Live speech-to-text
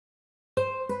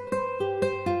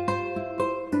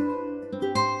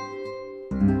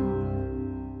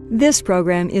This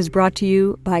program is brought to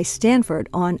you by Stanford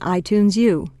on iTunes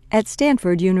U at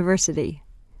Stanford University.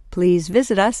 Please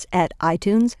visit us at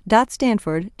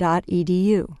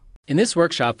itunes.stanford.edu. In this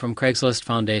workshop from Craigslist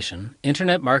Foundation,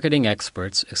 Internet marketing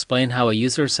experts explain how a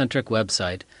user-centric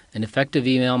website and effective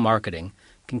email marketing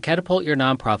can catapult your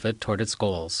nonprofit toward its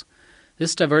goals.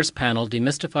 This diverse panel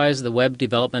demystifies the web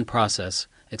development process,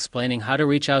 explaining how to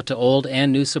reach out to old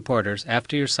and new supporters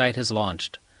after your site has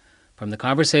launched. From the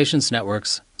Conversations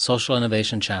Network's Social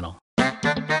Innovation Channel.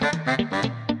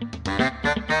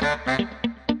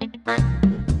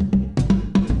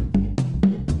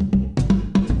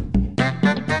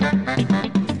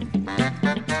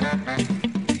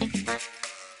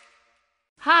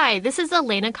 Hi, this is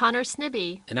Elena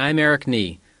Connor-Snibbe. And I'm Eric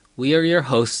Nee. We are your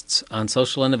hosts on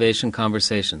Social Innovation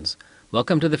Conversations.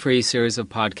 Welcome to the free series of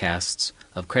podcasts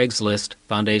of Craigslist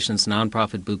Foundation's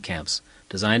nonprofit boot camps,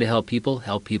 designed to help people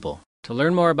help people. To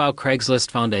learn more about Craigslist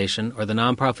Foundation or the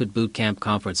nonprofit bootcamp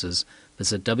conferences,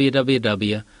 visit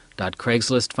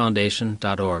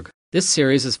www.craigslistfoundation.org. This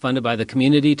series is funded by the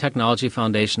Community Technology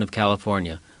Foundation of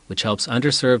California, which helps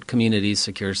underserved communities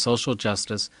secure social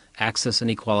justice, access, and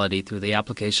equality through the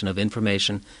application of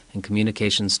information and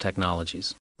communications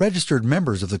technologies. Registered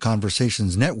members of the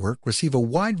Conversations Network receive a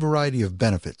wide variety of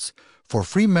benefits. For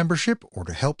free membership or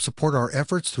to help support our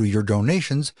efforts through your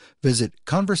donations, visit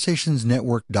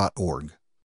conversationsnetwork.org.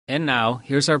 And now,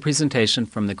 here's our presentation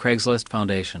from the Craigslist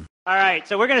Foundation. All right,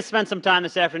 so we're going to spend some time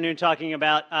this afternoon talking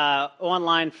about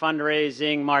online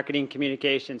fundraising, marketing,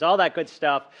 communications, all that good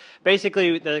stuff.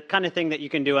 Basically, the kind of thing that you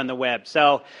can do on the web.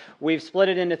 So we've split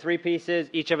it into three pieces.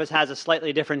 Each of us has a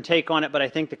slightly different take on it, but I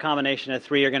think the combination of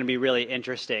three are going to be really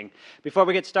interesting. Before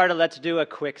we get started, let's do a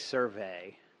quick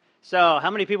survey. So how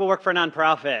many people work for a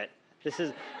nonprofit? This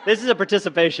is a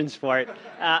participation sport.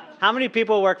 How many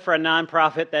people work for a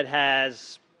nonprofit that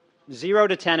has 0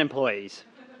 to 10 employees?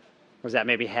 Was that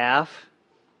maybe half?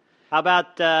 How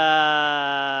about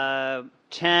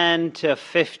 10 to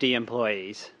 50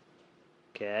 employees?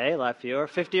 Okay, a lot fewer.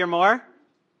 50 or more?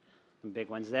 Some big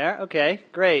ones there. Okay,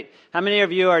 great. How many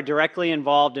of you are directly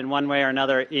involved in one way or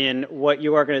another in what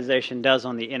your organization does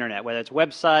on the internet, whether it's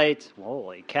websites?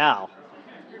 Holy cow.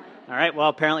 All right, well,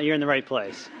 apparently you're in the right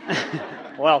place.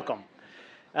 Welcome.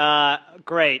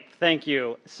 Great, thank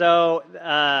you. So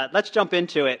let's jump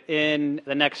into it in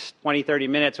the next 20, 30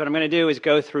 minutes. What I'm going to do is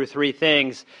go through three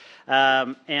things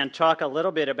and talk a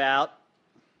little bit about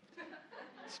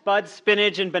spuds,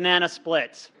 spinach, and banana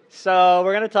splits. So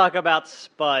we're going to talk about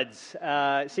spuds,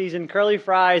 seasoned curly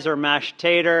fries or mashed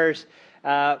taters.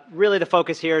 Really the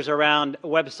focus here is around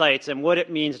websites and what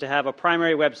it means to have a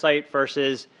primary website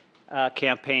versus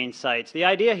campaign sites. The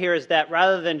idea here is that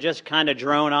rather than just kind of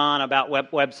drone on about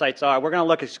what websites are, we're going to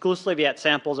look exclusively at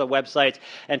samples of websites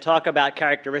and talk about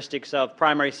characteristics of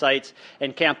primary sites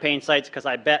and campaign sites, because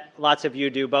I bet lots of you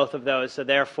do both of those. So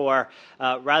therefore,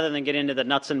 rather than get into the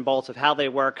nuts and bolts of how they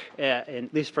work,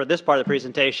 at least for this part of the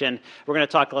presentation, we're going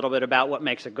to talk a little bit about what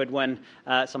makes a good one,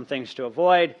 some things to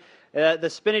avoid. The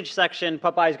spinach section,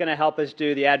 Popeye is going to help us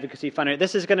do the advocacy fundraising.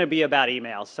 This is going to be about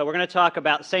emails. So we're going to talk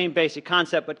about the same basic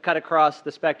concept, but cut across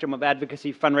the spectrum of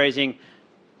advocacy, fundraising,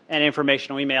 and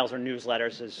informational emails, or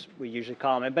newsletters, as we usually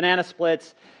call them. And banana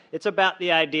splits, it's about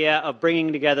the idea of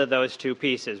bringing together those two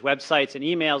pieces, websites and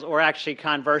emails, or actually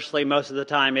conversely, most of the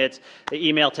time it's the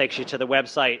email takes you to the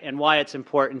website, and why it's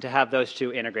important to have those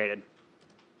two integrated.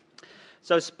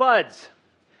 So spuds.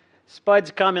 Spuds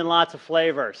come in lots of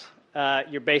flavors.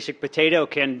 Your basic potato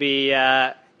can be,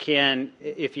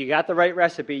 if you got the right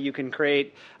recipe, you can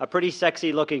create a pretty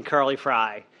sexy looking curly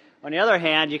fry. On the other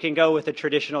hand, you can go with the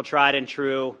traditional tried and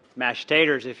true mashed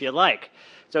taters if you like.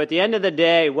 So at the end of the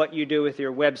day, what you do with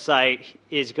your website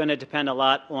is going to depend a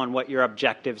lot on what your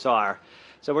objectives are.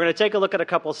 So we're going to take a look at a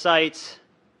couple sites,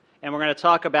 and we're going to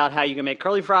talk about how you can make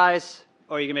curly fries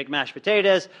or you can make mashed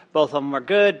potatoes. Both of them are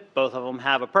good, both of them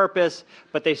have a purpose,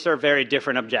 but they serve very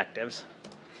different objectives.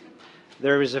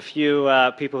 There was a few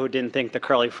people who didn't think the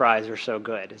curly fries were so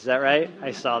good. Is that right? I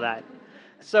saw that.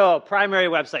 So primary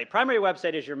website. Primary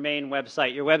website is your main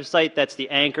website. Your website that's the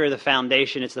anchor, the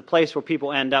foundation. It's the place where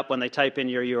people end up when they type in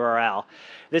your URL.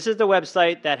 This is the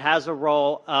website that has a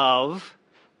role of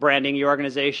branding your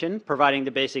organization, providing the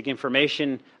basic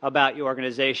information about your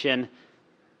organization,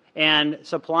 and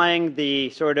supplying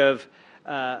the sort of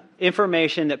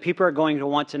information that people are going to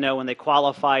want to know when they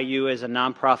qualify you as a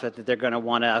nonprofit that they're going to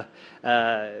want to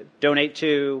donate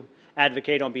to,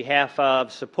 advocate on behalf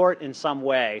of, support in some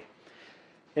way.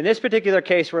 In this particular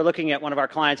case, we're looking at one of our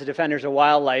clients, the Defenders of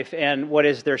Wildlife, and what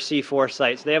is their C4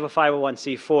 site. So they have a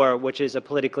 501c4, which is a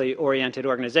politically oriented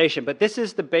organization. But this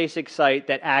is the basic site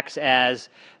that acts as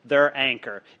their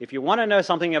anchor. If you want to know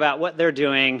something about what they're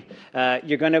doing,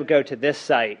 you're going to go to this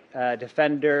site,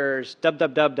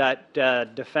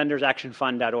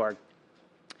 www.defendersactionfund.org.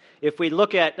 If we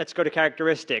look at, let's go to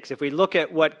characteristics. If we look at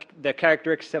what the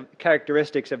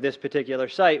characteristics of this particular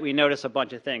site, we notice a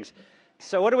bunch of things.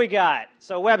 So what do we got?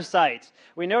 So websites.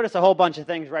 We notice a whole bunch of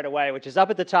things right away, which is up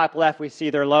at the top left, we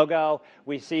see their logo.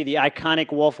 We see the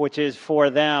iconic wolf, which is for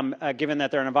them, given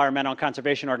that they're an environmental and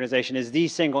conservation organization, is the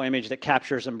single image that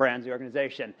captures and brands the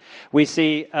organization. We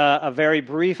see a very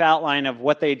brief outline of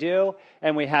what they do,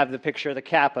 and we have the picture of the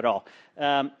Capitol.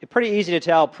 Pretty easy to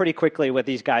tell pretty quickly what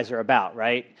these guys are about,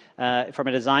 right? From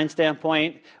a design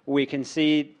standpoint, we can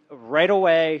see right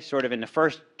away, sort of in the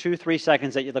first 2-3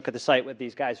 seconds that you look at the site, what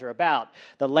these guys are about.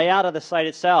 The layout of the site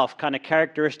itself, kind of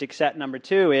characteristic set number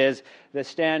 2, is the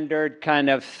standard kind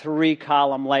of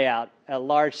 3-column layout. A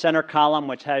large center column,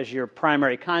 which has your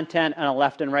primary content, and a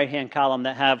left and right-hand column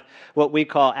that have what we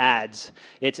call ads.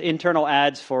 It's internal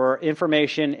ads for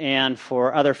information and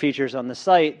for other features on the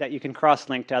site that you can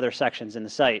cross-link to other sections in the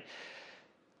site.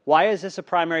 Why is this a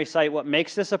primary site? What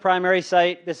makes this a primary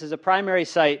site? This is a primary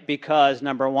site because,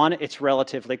 number one, it's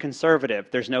relatively conservative.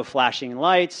 There's no flashing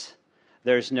lights.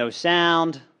 There's no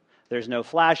sound. There's no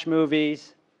flash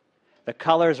movies. The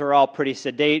colors are all pretty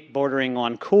sedate, bordering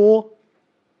on cool.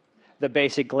 The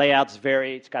basic layout's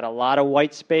it's got a lot of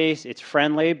white space. It's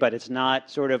friendly, but it's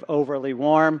not sort of overly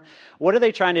warm. What are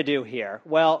they trying to do here?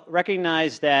 Well,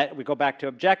 recognize that we go back to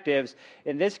objectives.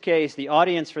 In this case, the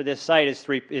audience for this site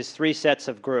is three sets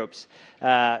of groups.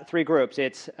 3 groups.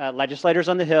 It's legislators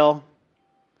on the Hill,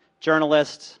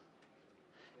 journalists,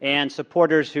 and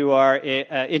supporters who are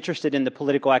interested in the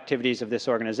political activities of this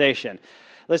organization.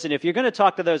 Listen, if you're going to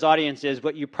talk to those audiences,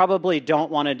 what you probably don't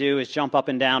want to do is jump up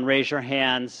and down, raise your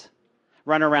hands,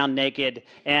 run around naked,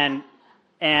 and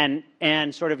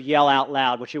sort of yell out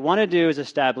loud. What you want to do is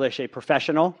establish a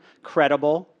professional,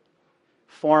 credible,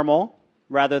 formal,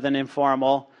 rather than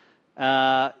informal,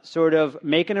 sort of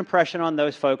make an impression on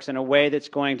those folks in a way that's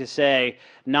going to say,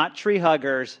 not tree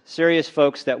huggers, serious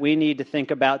folks that we need to think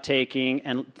about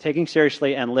taking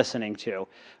seriously and listening to.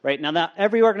 Right? Now,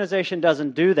 every organization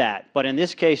doesn't do that, but in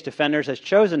this case, Defenders has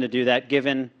chosen to do that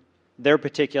given their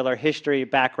particular history,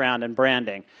 background, and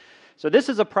branding. So this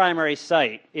is a primary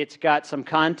site. It's got some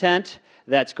content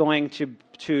that's going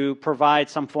to provide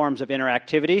some forms of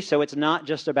interactivity. So it's not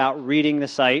just about reading the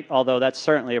site, although that's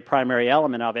certainly a primary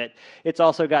element of it. It's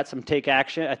also got some a take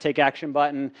action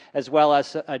button, as well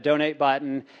as a donate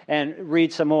button, and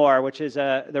read some more, which is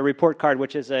the report card,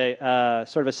 which is a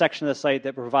sort of a section of the site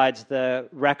that provides the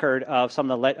record of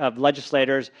some of the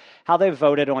legislators, how they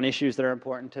voted on issues that are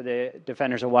important to the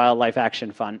Defenders of Wildlife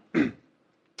Action Fund.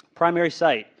 Primary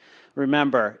site.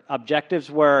 Remember, objectives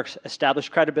works, establish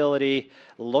credibility,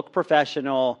 look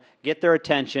professional, get their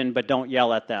attention, but don't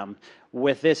yell at them.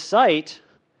 With this site,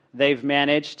 they've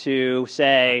managed to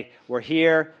say, we're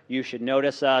here, you should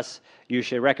notice us, you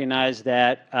should recognize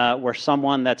that we're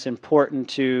someone that's important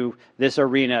to this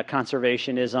arena,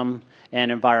 conservationism and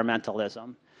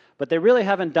environmentalism. But they really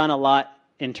haven't done a lot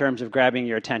in terms of grabbing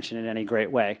your attention in any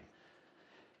great way.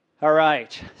 All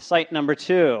right, site number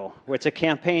 2, it's a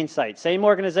campaign site. Same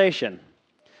organization,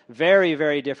 very,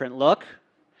 very different look,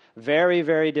 very,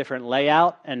 very different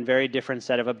layout, and very different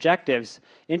set of objectives.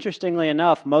 Interestingly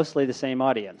enough, mostly the same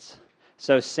audience.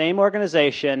 So same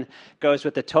organization goes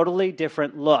with a totally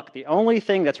different look. The only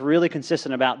thing that's really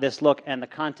consistent about this look and the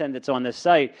content that's on this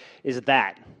site is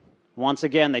that. Once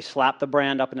again, they slapped the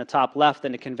brand up in the top left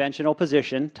in a conventional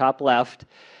position, top left,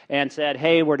 and said,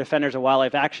 hey, we're Defenders of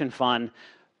Wildlife Action Fund,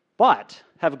 but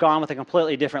have gone with a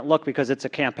completely different look because it's a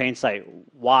campaign site.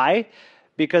 Why?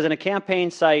 Because in a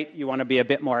campaign site, you want to be a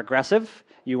bit more aggressive,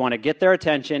 you want to get their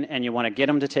attention, and you want to get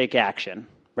them to take action,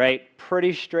 right?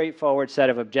 Pretty straightforward set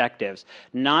of objectives.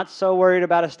 Not so worried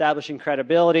about establishing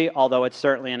credibility, although it's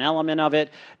certainly an element of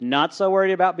it. Not so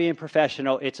worried about being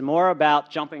professional. It's more about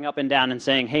jumping up and down and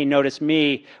saying, hey, notice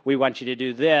me, we want you to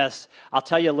do this. I'll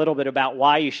tell you a little bit about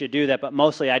why you should do that, but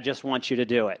mostly I just want you to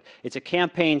do it. It's a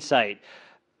campaign site.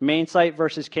 Main site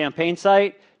versus campaign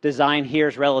site. Design here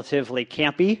is relatively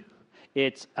campy.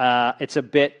 It's a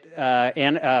bit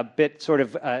sort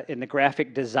of in the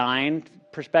graphic design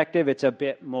perspective. It's a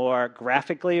bit more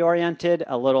graphically oriented,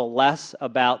 a little less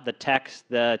about the text,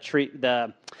 the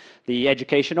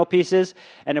educational pieces.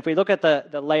 And if we look at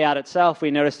the layout itself, we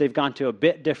notice they've gone to a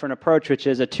bit different approach, which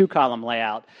is a 2-column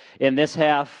layout. In this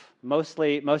half, Most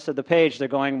of the page, they're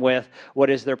going with what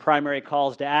is their primary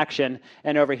calls to action.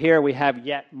 And over here, we have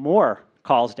yet more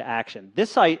calls to action.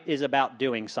 This site is about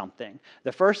doing something.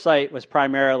 The first site was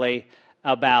primarily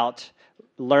about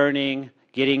learning,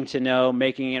 getting to know,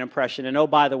 making an impression, and oh,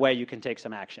 by the way, you can take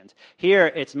some actions.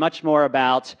 Here, it's much more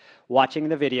about watching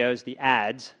the videos, the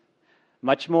ads,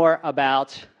 much more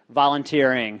about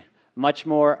volunteering, much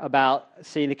more about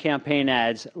seeing the campaign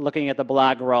ads, looking at the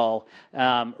blog roll,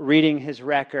 reading his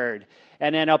record.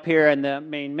 And then up here in the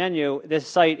main menu, this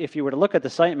site, if you were to look at the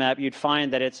sitemap, you'd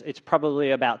find that it's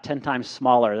probably about 10 times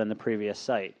smaller than the previous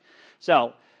site.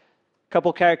 So, a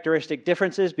couple characteristic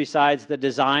differences besides the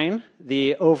design.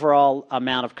 The overall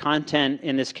amount of content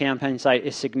in this campaign site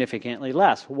is significantly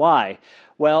less. Why?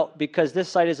 Well, because this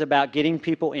site is about getting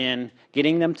people in,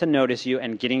 getting them to notice you,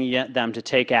 and getting them to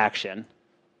take action.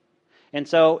 And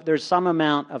so there's some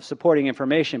amount of supporting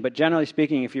information, but generally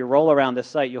speaking, if you roll around this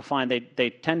site, you'll find they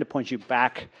tend to point you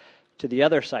back to the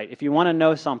other site. If you want to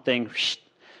know something,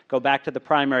 go back to the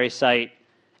primary site,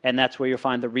 and that's where you'll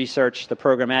find the research, the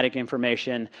programmatic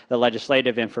information, the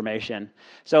legislative information.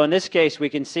 So in this case, we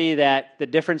can see that the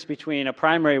difference between a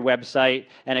primary website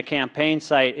and a campaign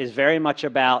site is very much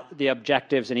about the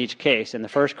objectives in each case. In the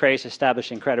first case,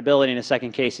 establishing credibility. In the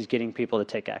second case, is getting people to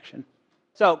take action.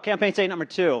 So campaign site number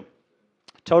 2.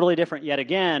 Totally different yet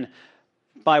again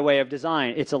by way of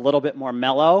design. It's a little bit more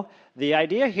mellow. The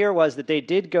idea here was that they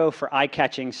did go for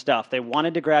eye-catching stuff. They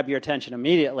wanted to grab your attention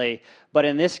immediately, but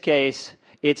in this case,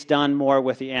 it's done more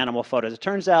with the animal photos. It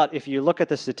turns out if you look at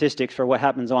the statistics for what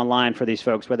happens online for these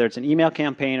folks, whether it's an email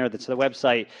campaign or it's the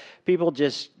website, people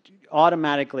just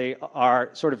automatically are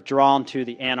sort of drawn to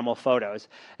the animal photos.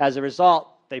 As a result,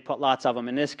 they put lots of them.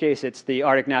 In this case, it's the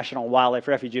Arctic National Wildlife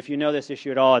Refuge. If you know this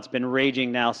issue at all, it's been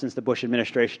raging now since the Bush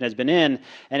administration has been in,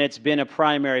 and it's been a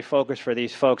primary focus for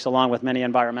these folks, along with many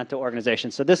environmental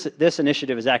organizations. So this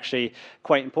initiative is actually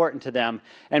quite important to them.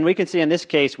 And we can see in this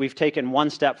case, we've taken one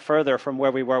step further from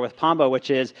where we were with Pombo, which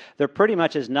is there pretty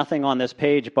much is nothing on this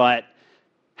page but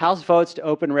house votes to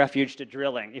open refuge to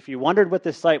drilling. If you wondered what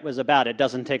this site was about, it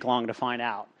doesn't take long to find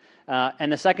out.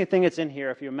 And the second thing that's in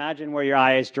here, if you imagine where your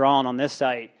eye is drawn on this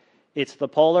site, it's the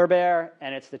polar bear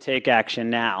and it's the take action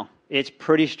now. It's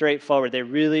pretty straightforward. There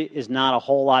really is not a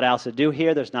whole lot else to do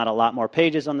here. There's not a lot more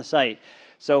pages on the site.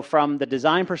 So from the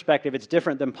design perspective, it's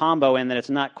different than Pombo in that it's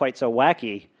not quite so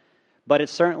wacky, but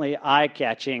it's certainly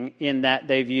eye-catching in that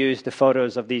they've used the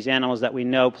photos of these animals that we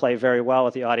know play very well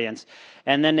with the audience.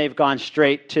 And then they've gone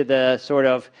straight to the sort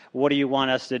of, what do you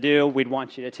want us to do? We'd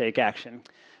want you to take action.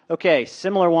 Okay,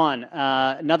 similar one.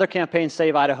 Another campaign,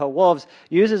 Save Idaho Wolves,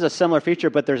 uses a similar feature,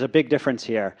 but there's a big difference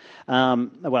here.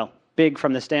 Well, big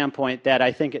from the standpoint that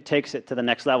I think it takes it to the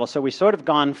next level. So we sort of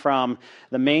gone from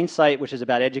the main site, which is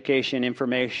about education,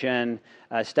 information,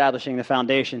 establishing the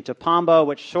foundation, to Pombo,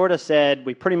 which sort of said,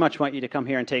 we pretty much want you to come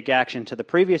here and take action, to the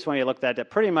previous one you looked at that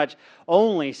pretty much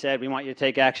only said, we want you to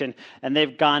take action. And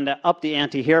they've gone to up the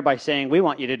ante here by saying, we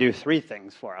want you to do 3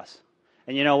 things for us.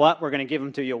 And you know what? We're going to give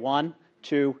them to you 1,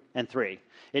 2, and 3.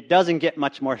 It doesn't get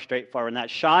much more straightforward. And that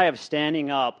shy of standing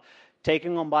up,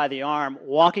 taking them by the arm,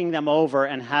 walking them over,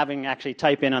 and having actually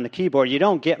type in on the keyboard, you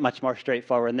don't get much more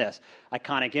straightforward than this.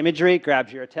 Iconic imagery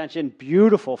grabs your attention.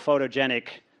 Beautiful photogenic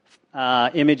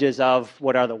images of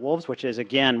what are the wolves, which is,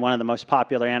 again, one of the most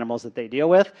popular animals that they deal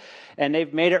with. And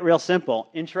they've made it real simple.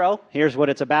 Intro, here's what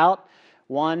it's about.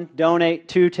 1, donate.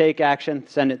 2, take action.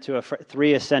 Send it to a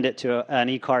 3 is send it to an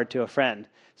e-card to a friend.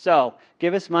 So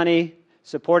give us money,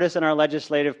 support us in our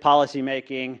legislative policy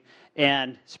making,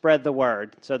 and spread the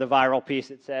word. So the viral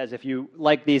piece, it says, if you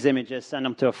like these images, send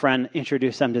them to a friend,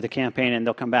 introduce them to the campaign, and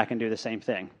they'll come back and do the same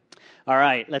thing. All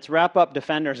right, let's wrap up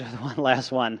Defenders with one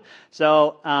last one.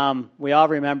 So we all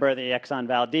remember the Exxon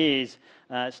Valdez.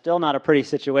 Still not a pretty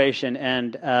situation,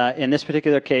 and in this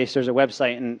particular case, there's a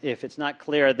website, and if it's not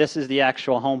clear, this is the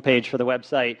actual homepage for the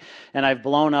website, and I've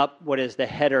blown up what is the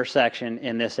header section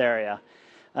in this area.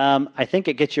 I think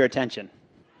it gets your attention,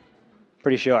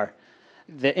 pretty sure.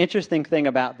 The interesting thing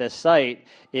about this site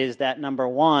is that, number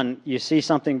one, you see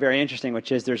something very interesting, which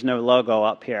is there's no logo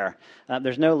up here.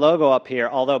 There's no logo up here,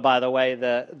 although, by the way,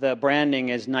 the branding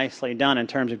is nicely done in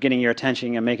terms of getting your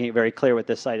attention and making it very clear what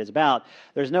this site is about.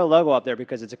 There's no logo up there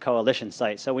because it's a coalition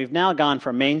site. So we've now gone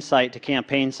from main site to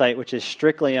campaign site, which is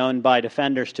strictly owned by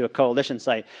Defenders, to a coalition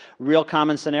site. Real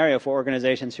common scenario for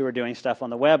organizations who are doing stuff on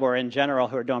the web or in general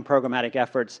who are doing programmatic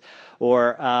efforts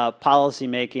or policy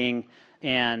making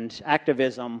and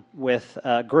activism with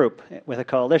a group, with a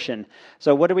coalition.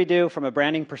 So what do we do from a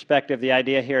branding perspective? The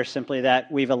idea here is simply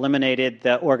that we've eliminated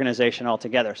the organization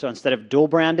altogether. So instead of dual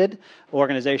branded,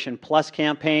 organization plus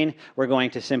campaign, we're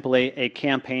going to simply a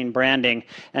campaign branding.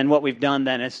 And what we've done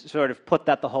then is sort of put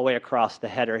that the whole way across the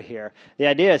header here. The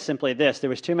idea is simply this: there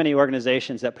was too many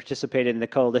organizations that participated in the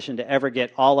coalition to ever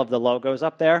get all of the logos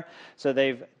up there. So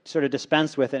they've sort of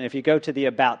dispensed with it. And if you go to the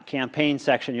About Campaign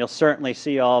section, you'll certainly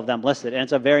see all of them listed. And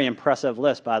it's a very impressive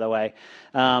list, by the way.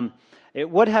 It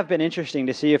would have been interesting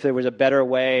to see if there was a better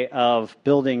way of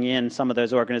building in some of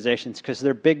those organizations, because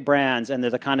they're big brands and they're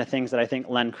the kind of things that I think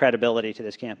lend credibility to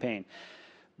this campaign.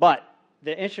 But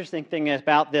the interesting thing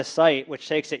about this site, which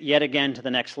takes it yet again to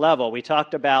the next level, we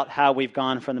talked about how we've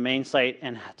gone from the main site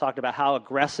and talked about how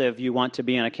aggressive you want to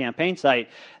be on a campaign site.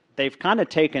 They've kind of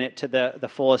taken it to the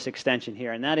fullest extension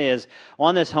here, and that is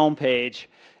on this homepage,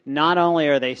 not only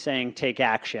are they saying take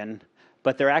action,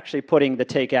 but they're actually putting the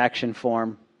take action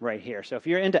form right here. So if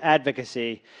you're into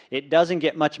advocacy, it doesn't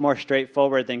get much more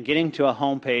straightforward than getting to a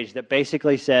homepage that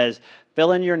basically says,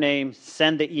 fill in your name,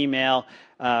 send the email,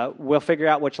 we'll figure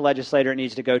out which legislator it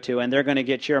needs to go to, and they're going to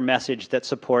get your message that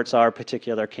supports our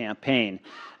particular campaign.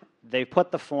 They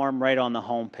put the form right on the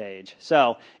home page.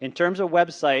 So in terms of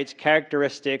websites,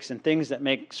 characteristics, and things that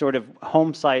make sort of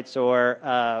home sites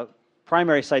or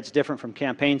primary sites different from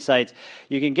campaign sites,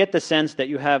 you can get the sense that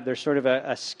there's sort of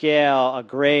a scale, a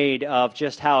grade of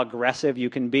just how aggressive you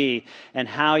can be and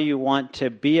how you want to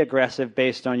be aggressive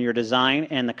based on your design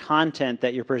and the content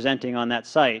that you're presenting on that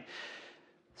site.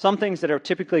 Some things that are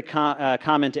typically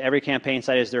common to every campaign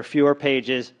site is there are fewer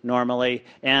pages normally,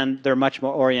 and they're much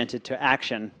more oriented to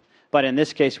action. But in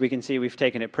this case, we can see we've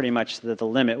taken it pretty much to the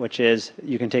limit, which is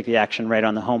you can take the action right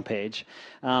on the home page.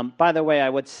 By the way, I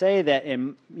would say that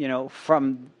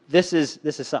this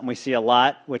is something we see a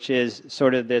lot, which is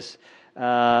sort of this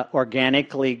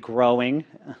organically growing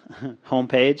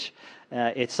homepage.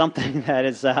 It's something that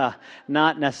is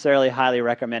not necessarily highly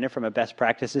recommended from a best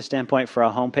practices standpoint for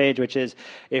a homepage, which is,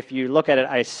 if you look at it,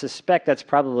 I suspect that's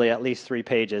probably at least 3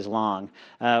 pages long.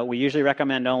 We usually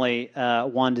recommend only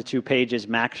 1 to 2 pages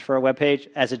max for a web page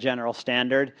as a general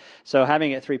standard. So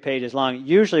having it 3 pages long,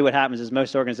 usually what happens is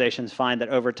most organizations find that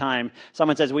over time,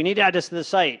 someone says, we need to add this to the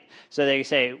site. So they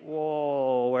say,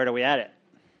 whoa, where do we add it?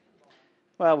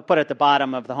 Well, we'll put it at the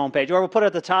bottom of the homepage, or we'll put it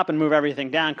at the top and move everything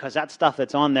down, because that stuff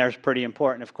that's on there is pretty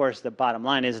important. Of course, the bottom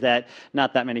line is that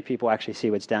not that many people actually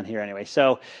see what's down here anyway.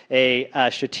 So a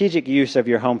strategic use of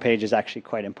your homepage is actually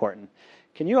quite important.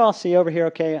 Can you all see over here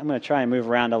okay? I'm going to try and move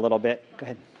around a little bit. Go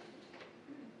ahead.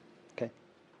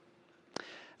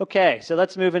 Okay, so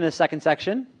let's move into the second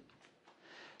section.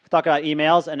 We'll talk about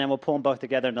emails, and then we'll pull them both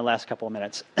together in the last couple of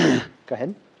minutes. Go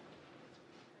ahead.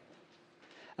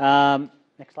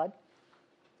 Next slide.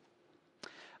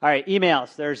 All right,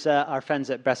 emails. There's our friends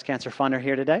at Breast Cancer Fund are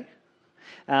here today.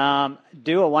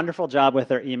 Do a wonderful job with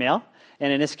their email.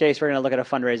 And in this case, we're going to look at a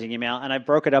fundraising email. And I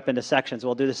broke it up into sections.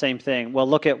 We'll do the same thing. We'll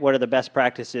look at what are the best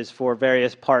practices for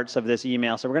various parts of this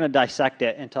email. So we're going to dissect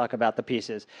it and talk about the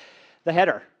pieces. The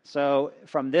header. So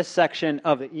from this section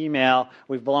of the email,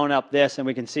 we've blown up this, and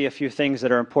we can see a few things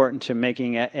that are important to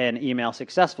making an email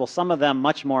successful, some of them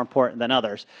much more important than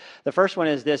others. The first one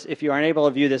is this: if you are unable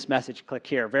to view this message, click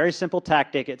here. Very simple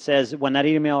tactic. It says when that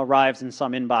email arrives in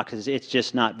some inboxes, it's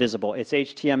just not visible. It's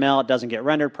HTML. It doesn't get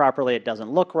rendered properly. It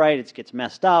doesn't look right. It gets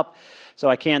messed up. So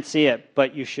I can't see it.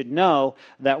 But you should know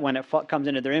that when it comes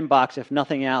into their inbox, if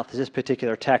nothing else, this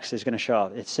particular text is going to show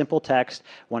up. It's simple text.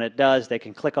 When it does, they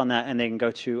can click on that and they can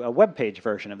go to a web page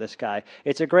version of this guy.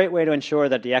 It's a great way to ensure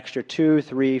that the extra 2,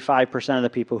 3, 5% of the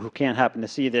people who can't happen to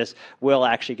see this will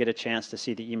actually get a chance to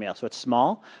see the email. So it's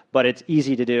small, but it's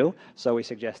easy to do. So we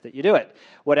suggest that you do it.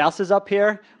 What else is up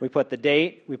here? We put the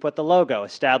date. We put the logo.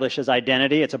 Establishes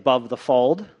identity. It's above the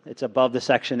fold. It's above the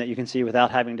section that you can see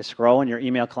without having to scroll in your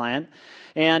email client.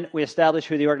 And we establish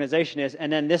who the organization is.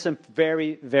 And then this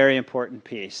very, very important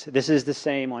piece. This is the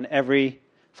same on every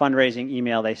fundraising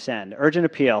email they send. Urgent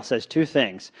appeal says 2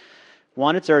 things.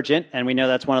 One, it's urgent, and we know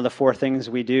that's one of the 4 things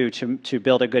we do to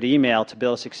build a good email, to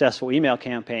build a successful email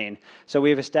campaign. So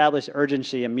we've established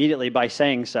urgency immediately by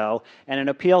saying so, and an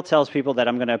appeal tells people that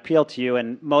I'm going to appeal to you,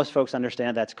 and most folks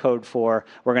understand that's code for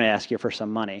we're going to ask you for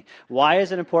some money. Why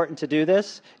is it important to do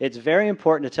this? It's very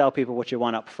important to tell people what you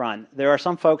want up front. There are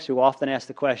some folks who often ask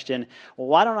the question, well,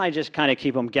 why don't I just kind of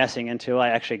keep them guessing until I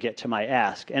actually get to my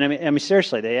ask? And I mean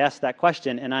seriously, they ask that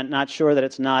question, and I'm not sure that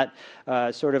it's not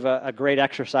sort of a great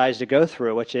exercise to go go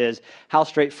through, which is how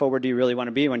straightforward do you really want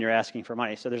to be when you're asking for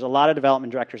money? So there's a lot of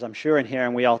development directors, I'm sure, in here,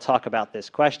 and we all talk about this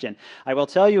question. I will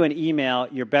tell you in email,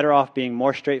 you're better off being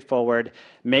more straightforward,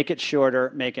 make it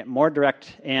shorter, make it more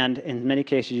direct, and in many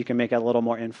cases, you can make it a little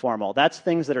more informal. That's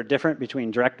things that are different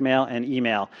between direct mail and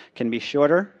email. Can be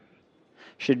shorter,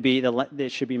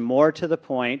 it should be more to the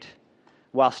point,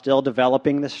 while still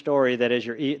developing the story that is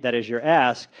your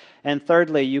ask. And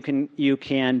thirdly, you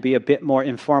can be a bit more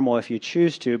informal if you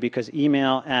choose to, because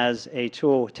email as a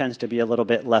tool tends to be a little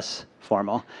bit less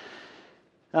formal.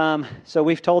 So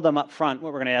we've told them up front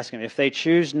what we're going to ask them. If they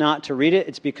choose not to read it,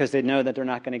 it's because they know that they're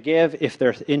not going to give. If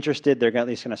they're interested, they're at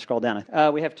least going to scroll down.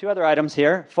 We have two other items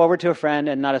here, forward to a friend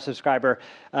and not a subscriber.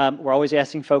 We're always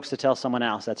asking folks to tell someone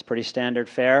else. That's pretty standard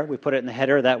fare. We put it in the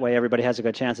header. That way everybody has a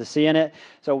good chance of seeing it.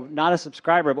 So not a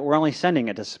subscriber, but we're only sending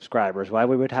it to subscribers. Why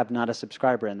we would have not a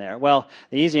subscriber in there? Well,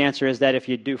 the easy answer is that if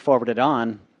you do forward it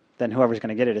on, then whoever's going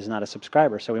to get it is not a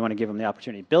subscriber, so we want to give them the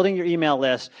opportunity. Building your email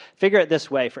list, figure it this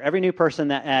way. For every new person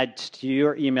that adds to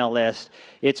your email list,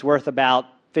 it's worth about,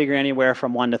 figure anywhere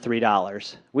from $1 to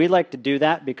 $3. We like to do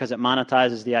that because it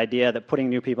monetizes the idea that putting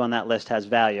new people on that list has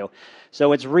value.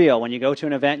 So it's real. When you go to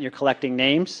an event and you're collecting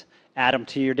names, add them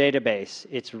to your database.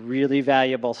 It's really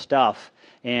valuable stuff.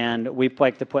 And we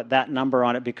like to put that number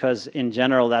on it because, in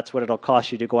general, that's what it'll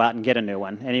cost you to go out and get a new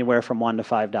one, anywhere from $1 to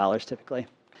 $5 typically.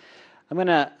 I'm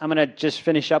gonna just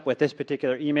finish up with this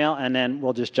particular email, and then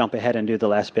we'll just jump ahead and do the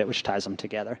last bit, which ties them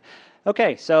together.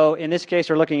 Okay, so in this case,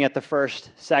 we're looking at the first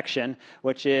section,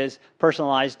 which is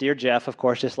personalized, Dear Jeff, of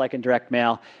course, just like in direct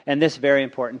mail, and this very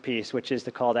important piece, which is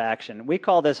the call to action. We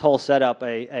call this whole setup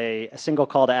a single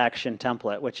call to action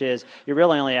template, which is you're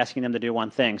really only asking them to do one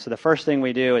thing. So the first thing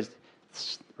we do is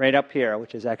right up here,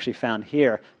 which is actually found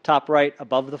here, top right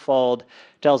above the fold,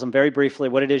 tells them very briefly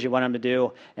what it is you want them to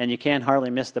do, and you can't hardly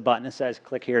miss the button that says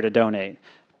click here to donate.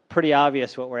 Pretty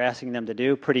obvious what we're asking them to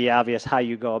do, pretty obvious how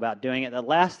you go about doing it. The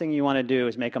last thing you want to do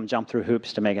is make them jump through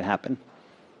hoops to make it happen.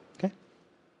 Okay.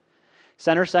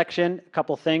 Center section, a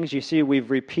couple things. You see we've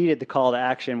repeated the call to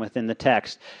action within the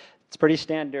text. It's pretty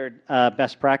standard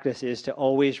best practice is to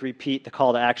always repeat the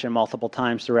call to action multiple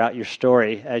times throughout your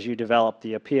story as you develop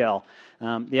the appeal.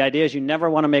 The idea is you never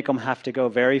want to make them have to go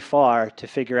very far to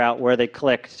figure out where they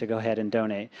clicked to go ahead and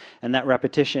donate. And that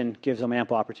repetition gives them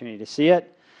ample opportunity to see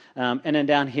it. And then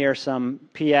down here, some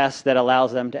PS that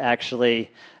allows them to actually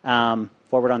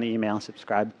forward on the email and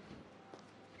subscribe.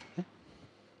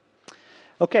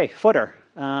 Okay, footer.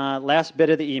 Last bit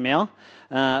of the email.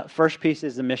 First piece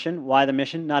is the mission. Why the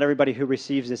mission? Not everybody who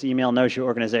receives this email knows your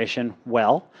organization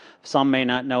well. Some may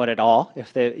not know it at all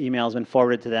if the email has been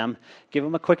forwarded to them. Give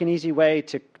them a quick and easy way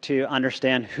to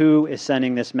understand who is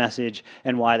sending this message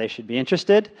and why they should be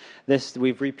interested.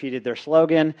 We've repeated their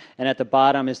slogan, and at the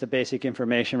bottom is the basic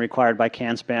information required by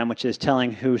CAN-SPAM, which is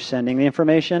telling who's sending the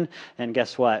information. And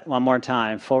guess what? One more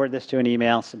time, forward this to an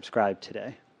email, subscribe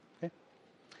today.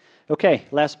 Okay,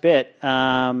 last bit.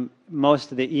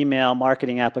 Most of the email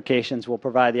marketing applications will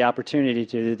provide the opportunity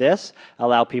to do this,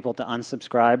 allow people to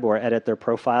unsubscribe or edit their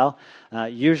profile.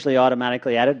 Usually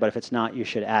automatically added, but if it's not, you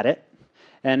should add it.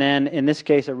 And then in this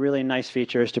case, a really nice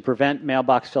feature is to prevent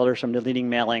mailbox filters from deleting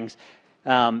mailings.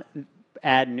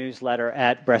 Add newsletter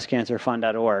at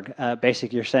breastcancerfund.org.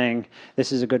 Basically, you're saying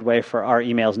this is a good way for our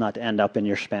emails not to end up in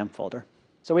your spam folder.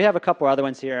 So we have a couple other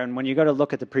ones here, and when you go to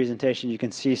look at the presentation, you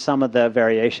can see some of the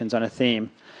variations on a theme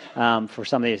for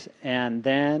some of these. And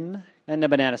then the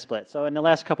banana split. So in the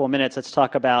last couple of minutes, let's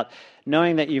talk about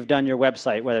knowing that you've done your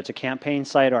website, whether it's a campaign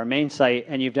site or a main site,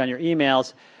 and you've done your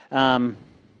emails.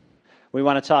 We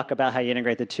want to talk about how you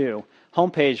integrate the two.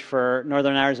 Homepage for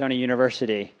Northern Arizona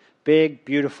University. Big,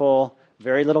 beautiful,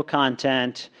 very little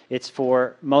content. It's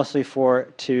mostly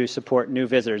to support new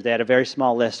visitors. They had a very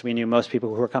small list. We knew most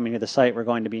people who were coming to the site were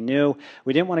going to be new.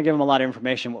 We didn't want to give them a lot of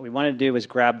information. What we wanted to do was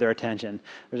grab their attention.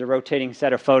 There's a rotating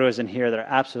set of photos in here that are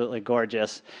absolutely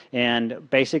gorgeous. And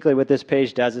basically what this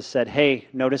page does is said, hey,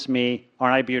 notice me,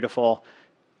 aren't I beautiful?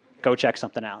 Go check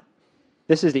something out.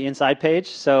 This is the inside page.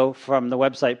 So from the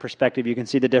website perspective, you can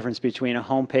see the difference between a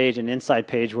home page and inside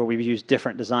page where we've used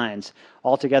different designs.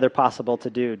 Altogether possible to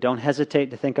do. Don't hesitate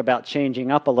to think about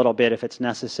changing up a little bit if it's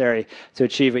necessary to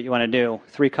achieve what you want to do.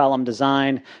 3-column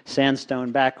design,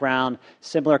 sandstone background,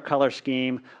 similar color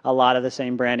scheme, a lot of the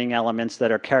same branding elements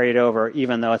that are carried over,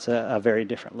 even though it's a very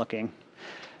different looking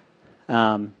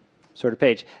sort of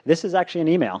page. This is actually an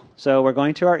email. So we're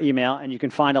going to our email, and you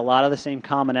can find a lot of the same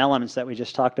common elements that we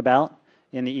just talked about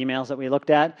in the emails that we looked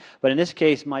at. But in this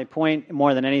case, my point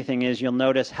more than anything is you'll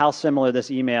notice how similar this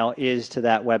email is to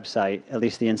that website, at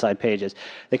least the inside pages.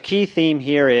 The key theme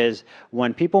here is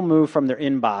when people move from their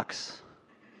inbox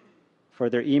for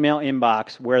their email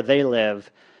inbox where they live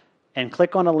and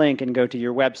click on a link and go to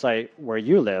your website where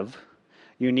you live,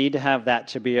 you need to have that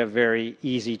to be a very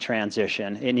easy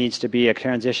transition. It needs to be a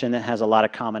transition that has a lot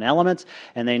of common elements,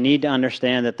 and they need to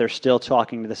understand that they're still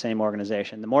talking to the same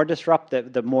organization. The more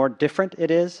disruptive, the more different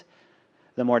it is,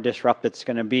 the more disruptive it's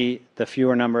going to be, the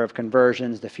fewer number of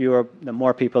conversions, the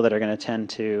more people that are going to tend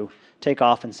to take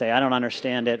off and say, I don't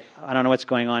understand it, I don't know what's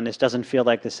going on, this doesn't feel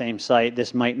like the same site,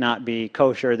 this might not be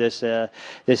kosher, this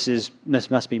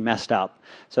must be messed up.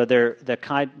 So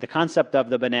the concept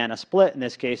of the banana split in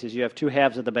this case is you have two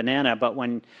halves of the banana, but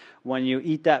when you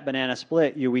eat that banana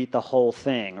split, you eat the whole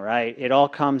thing, right? It all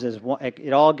comes as one,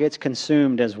 it all gets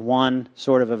consumed as one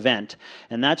sort of event.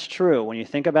 And that's true. When you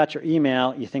think about your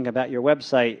email, you think about your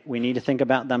website, we need to think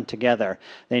about them together.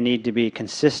 They need to be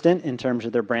consistent in terms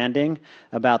of their branding,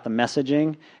 about the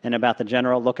messaging, and about the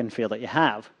general look and feel that you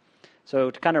have.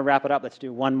 So to kind of wrap it up, let's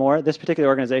do one more. This particular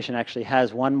organization actually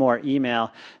has one more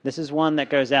email. This is one that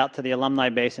goes out to the alumni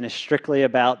base and is strictly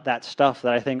about that stuff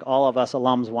that I think all of us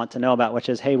alums want to know about, which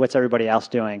is, hey, what's everybody else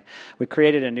doing? We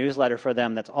created a newsletter for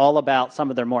them that's all about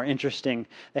some of their more interesting.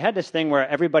 They had this thing where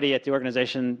everybody at the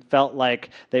organization felt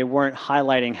like they weren't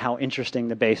highlighting how interesting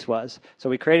the base was. So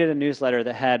we created a newsletter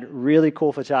that had really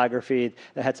cool photography,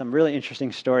 that had some really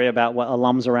interesting story about what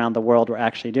alums around the world were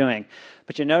actually doing.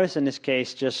 But you notice in this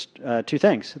case just two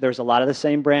things. There's a lot of the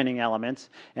same branding elements,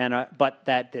 but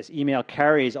that this email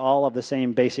carries all of the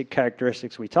same basic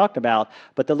characteristics we talked about,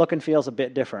 but the look and feel is a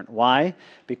bit different. Why?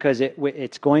 Because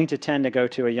it's going to tend to go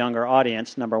to a younger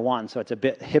audience, number one, so it's a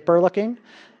bit hipper looking,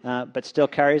 but still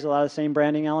carries a lot of the same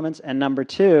branding elements. And number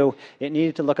two, it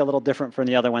needed to look a little different from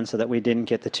the other one so that we didn't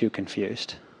get the two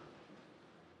confused.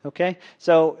 Okay,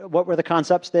 so what were the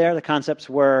concepts there? The concepts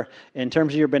were, in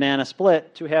terms of your banana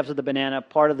split, two halves of the banana,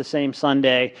 part of the same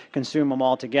sundae, consume them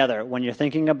all together. When you're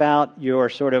thinking about your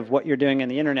sort of what you're doing in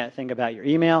the internet, think about your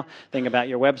email, think about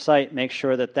your website, make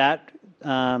sure that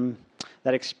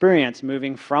experience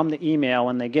moving from the email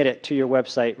when they get it to your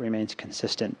website remains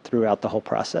consistent throughout the whole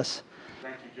process.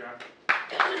 Thank you, Jeff.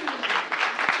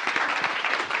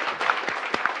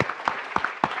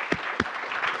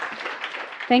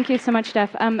 Thank you so much,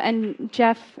 Jeff. And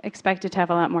Jeff expected to have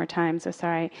a lot more time, so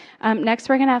sorry. Next,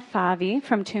 we're going to have Favi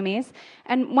from Toomey's.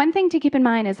 And one thing to keep in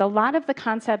mind is a lot of the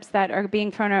concepts that are being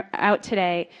thrown out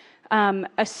today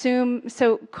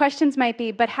so questions might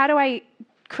be, but how do I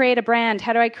create a brand?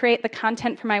 How do I create the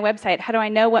content for my website? How do I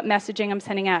know what messaging I'm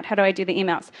sending out? How do I do the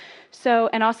emails?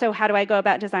 And also, how do I go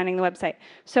about designing the website?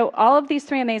 So all of these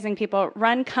three amazing people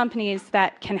run companies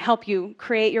that can help you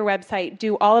create your website,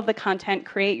 do all of the content,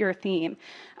 create your theme.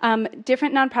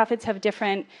 Different nonprofits have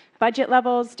different budget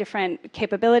levels, different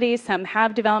capabilities. Some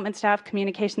have development staff,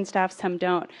 communication staff, some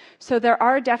don't. So there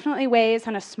are definitely ways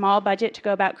on a small budget to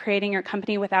go about creating your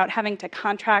company without having to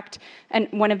contract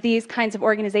one of these kinds of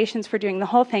organizations for doing the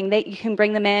whole thing. You can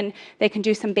bring them in, they can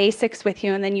do some basics with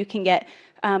you, and then you can get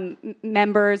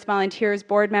members, volunteers,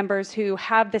 board members who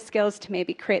have the skills to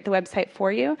maybe create the website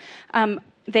for you.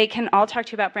 They can all talk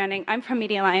to you about branding. I'm from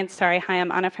Media Alliance. Sorry, hi,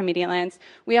 I'm Anna from Media Alliance.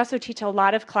 We also teach a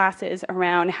lot of classes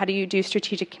around how do you do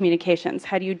strategic communications,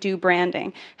 how do you do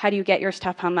branding, how do you get your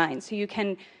stuff online. So you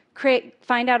can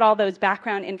find out all those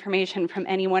background information from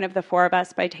any one of the four of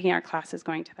us by taking our classes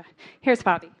going to that. Here's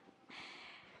Fabi.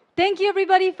 Thank you,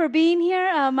 everybody, for being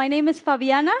here. My name is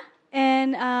Favianna,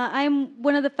 and I'm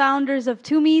one of the founders of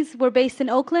Toomey's. We're based in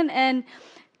Oakland, and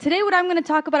today what I'm going to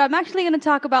talk about, I'm actually going to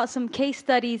talk about some case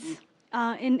studies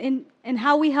in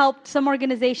how we helped some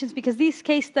organizations, because these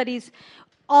case studies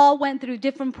all went through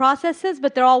different processes,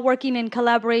 but they're all working in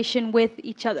collaboration with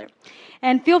each other.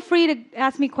 And feel free to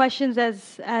ask me questions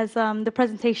as the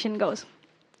presentation goes.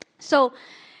 So,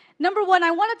 number one,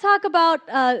 I want to talk about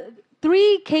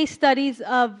 3 case studies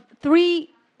of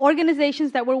 3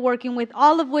 organizations that we're working with,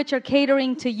 all of which are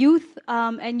catering to youth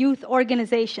and youth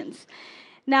organizations.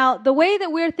 Now, the way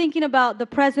that we're thinking about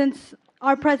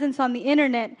our presence on the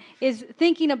internet is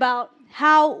thinking about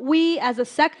how we as a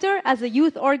sector, as a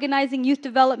youth organizing, youth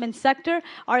development sector,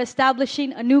 are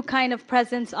establishing a new kind of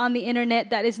presence on the internet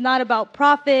that is not about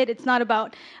profit, it's not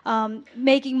about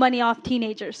making money off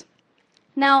teenagers.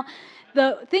 Now,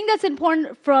 the thing that's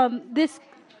important from this,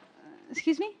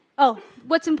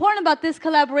 what's important about this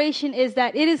collaboration is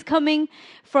that it is coming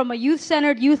from a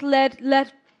youth-centered,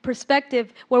 youth-led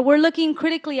perspective where we're looking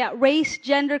critically at race,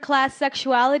 gender, class,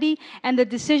 sexuality, and the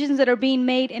decisions that are being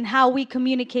made and how we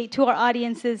communicate to our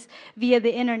audiences via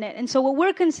the internet. And so what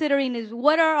we're considering is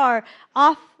what are our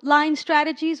offline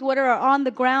strategies, what are our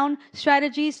on-the-ground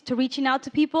strategies to reaching out to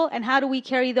people, and how do we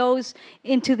carry those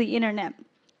into the internet.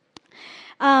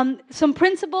 Some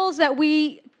principles that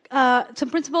we some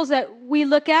principles that we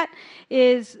look at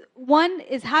is, one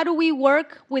is, how do we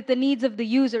work with the needs of the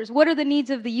users? What are the needs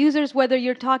of the users, whether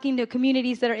you're talking to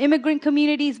communities that are immigrant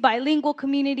communities, bilingual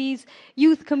communities,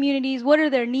 youth communities? What are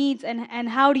their needs, and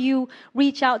how do you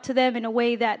reach out to them in a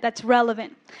way that's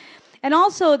relevant? And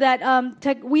also that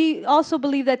we also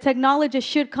believe that technologists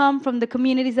should come from the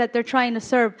communities that they're trying to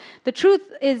serve. The truth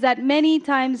is that many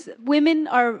times women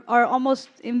are almost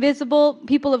invisible,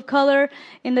 people of color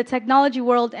in the technology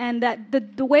world, and that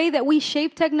the way that we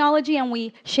shape technology and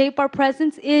we shape our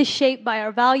presence is shaped by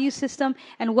our value system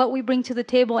and what we bring to the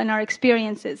table and our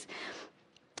experiences.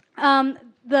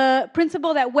 The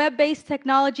principle that web-based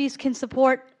technologies can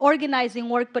support organizing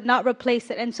work but not replace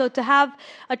it. And so to have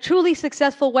a truly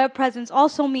successful web presence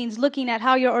also means looking at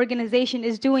how your organization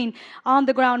is doing on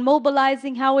the ground,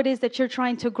 mobilizing how it is that you're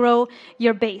trying to grow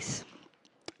your base.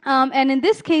 And in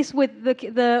this case, with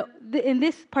in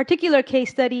this particular case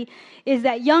study, is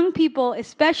that young people,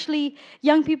 especially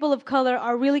young people of color,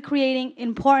 are really creating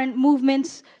important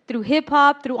movements through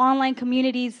hip-hop, through online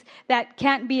communities that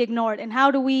can't be ignored. And how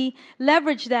do we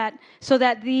leverage that so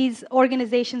that these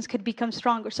organizations could become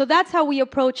stronger? So that's how we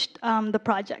approached the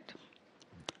project.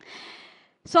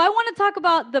 So I want to talk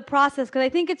about the process, because I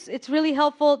think it's really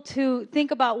helpful to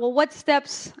think about, well, what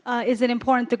steps is it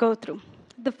important to go through?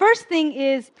 The first thing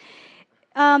is,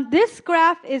 this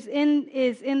graph is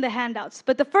in the handouts,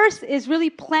 but the first is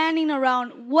really planning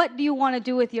around what do you want to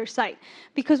do with your site.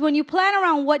 Because when you plan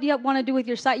around what you want to do with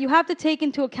your site, you have to take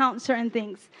into account certain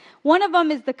things. One of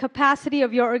them is the capacity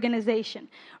of your organization,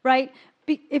 right?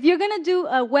 If you're going to do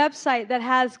a website that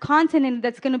has content in it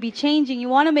that's going to be changing, you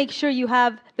want to make sure you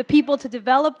have the people to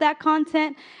develop that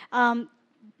content.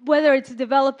 Whether it's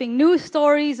developing news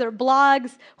stories or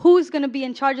blogs, who's going to be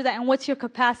in charge of that, and what's your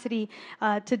capacity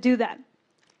to do that?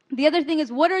 The other thing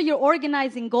is, what are your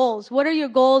organizing goals? What are your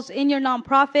goals in your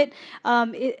nonprofit?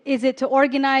 Is it to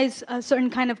organize a certain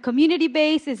kind of community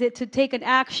base? Is it to take an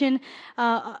action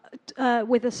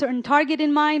with a certain target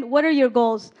in mind? What are your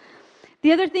goals?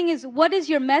 The other thing is, what is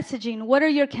your messaging? What are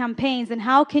your campaigns? And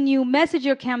how can you message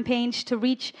your campaigns to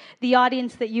reach the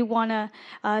audience that you want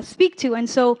to speak to? And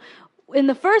so in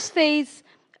the first phase,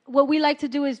 what we like to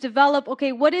do is develop,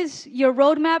 okay, what is your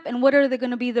roadmap and what are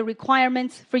going to be the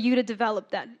requirements for you to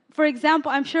develop that? For example,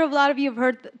 I'm sure a lot of you have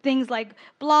heard things like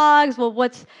blogs, well,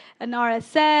 what's an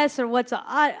RSS or what's an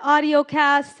audio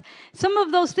cast? Some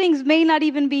of those things may not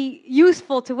even be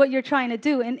useful to what you're trying to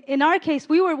do. And in our case,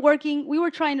 we were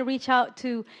trying to reach out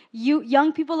to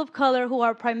young people of color who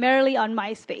are primarily on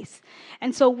MySpace.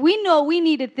 And so we know we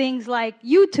needed things like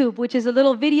YouTube, which is a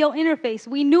little video interface.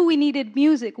 We knew we needed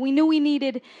music. We knew we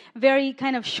needed very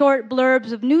kind of short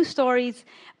blurbs of news stories,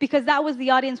 because that was the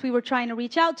audience we were trying to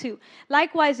reach out to.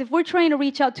 Likewise, if we're trying to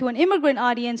reach out to an immigrant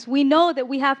audience, we know that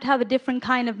we have to have a different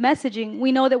kind of messaging.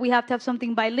 We know that we have to have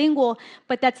something bilingual,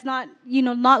 but that's not,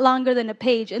 not longer than a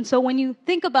page. And so when you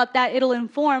think about that, it'll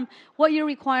inform what your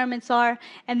requirements are,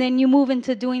 and then you move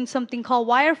into doing something called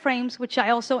wireframes, which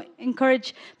I also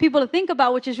encourage people to think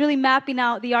about, which is really mapping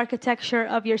out the architecture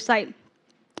of your site.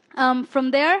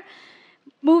 From there,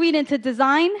 moving into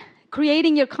design,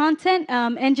 creating your content,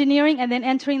 engineering, and then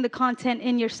entering the content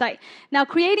in your site. Now,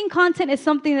 creating content is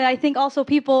something that I think also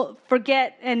people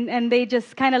forget, and they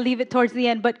just kind of leave it towards the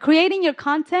end. But creating your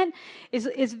content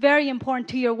is very important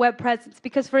to your web presence.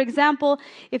 Because, for example,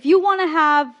 if you want to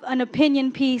have an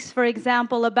opinion piece, for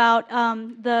example, about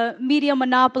the media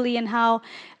monopoly and how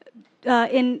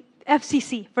in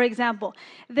FCC, for example,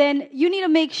 then you need to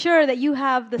make sure that you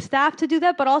have the staff to do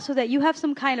that, but also that you have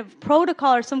some kind of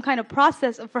protocol or some kind of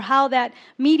process for how that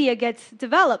media gets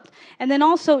developed. And then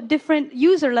also different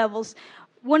user levels.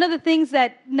 One of the things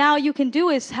that now you can do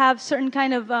is have certain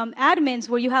kind of admins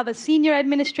where you have a senior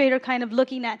administrator kind of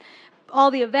looking at all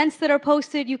the events that are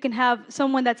posted. You can have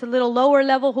someone that's a little lower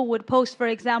level who would post, for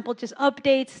example, just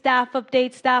updates,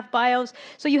 staff bios.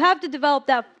 So you have to develop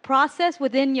that process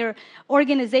within your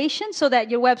organization so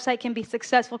that your website can be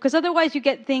successful. Because otherwise you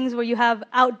get things where you have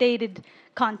outdated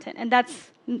content, and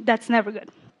that's never good.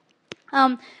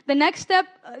 The next step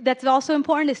that's also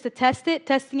important is to test it,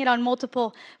 testing it on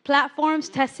multiple platforms,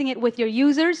 testing it with your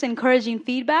users, encouraging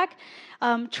feedback.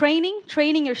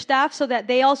 Training your staff so that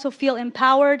they also feel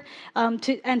empowered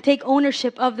and take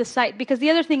ownership of the site. Because the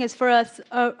other thing is, for us,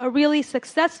 a really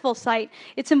successful site,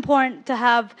 it's important to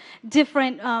have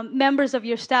different members of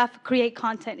your staff create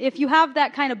content. If you have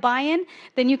that kind of buy-in,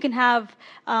 then you can have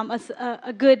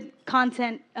a good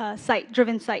content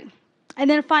driven site. And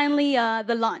then finally,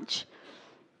 the launch.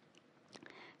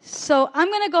 So I'm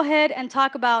going to go ahead and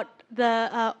talk about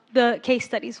the case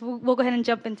studies. We'll go ahead and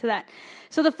jump into that.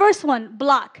 So the first one,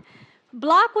 block.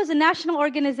 Block was a national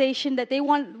organization that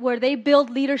where they build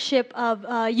leadership of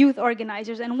youth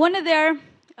organizers, and one of their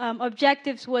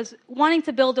objectives was wanting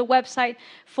to build a website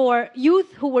for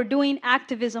youth who were doing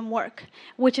activism work,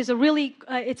 which is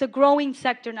it's a growing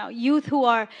sector now. Youth who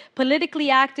are politically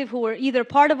active, who were either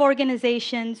part of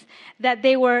organizations, that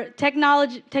they were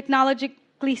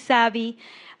technologically savvy.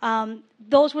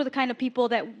 Those were the kind of people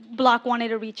that Block wanted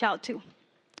to reach out to.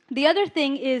 The other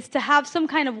thing is to have some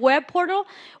kind of web portal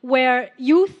where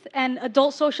youth and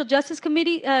adult social justice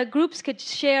committee groups could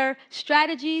share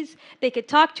strategies, they could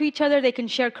talk to each other, they can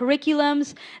share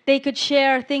curriculums, they could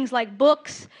share things like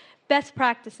books, best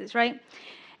practices, right?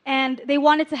 And they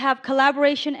wanted to have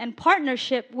collaboration and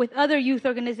partnership with other youth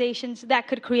organizations that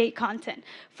could create content.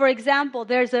 For example,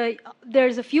 there's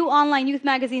a few online youth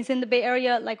magazines in the Bay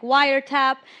Area like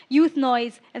Wiretap, Youth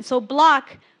Noise, and so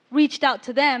Block reached out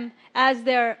to them as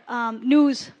their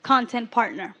news content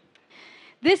partner.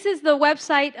 This is the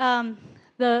website,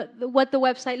 what the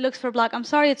website looks for Block. I'm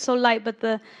sorry it's so light, but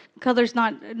the color's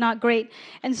not great.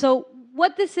 And so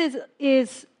what this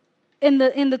is in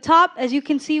the top, as you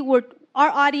can see, our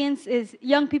audience is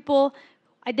young people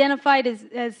identified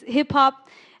as hip-hop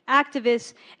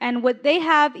activists, and what they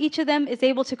have, each of them is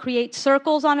able to create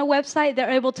circles on a website. They're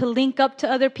able to link up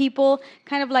to other people,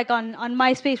 kind of like on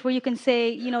MySpace, where you can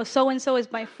say, so-and-so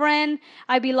is my friend,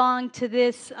 I belong to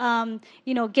this,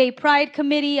 gay pride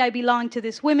committee, I belong to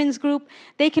this women's group.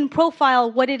 They can profile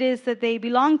what it is that they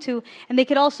belong to, and they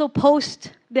could also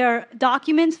post their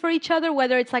documents for each other,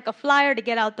 whether it's like a flyer to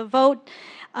get out the vote.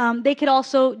 They could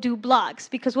also do blogs,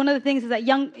 because one of the things is that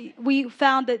we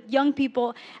found that young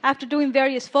people, after doing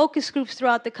various focus groups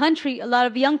throughout the country, a lot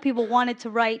of young people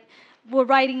were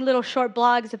writing little short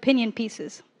blogs, opinion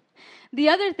pieces. The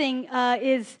other thing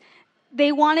is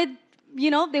they wanted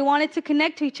to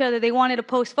connect to each other. They wanted to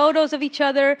post photos of each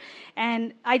other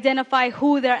and identify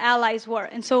who their allies were.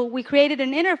 And so we created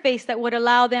an interface that would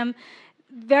allow them,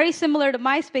 very similar to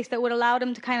MySpace, that would allow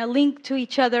them to kind of link to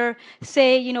each other,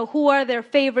 say, who are their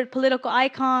favorite political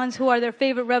icons, who are their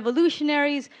favorite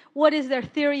revolutionaries, what is their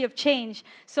theory of change.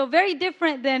 So very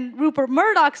different than Rupert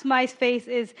Murdoch's MySpace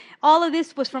is, all of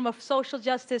this was from a social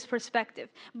justice perspective,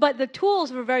 but the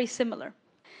tools were very similar.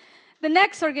 The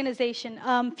next organization,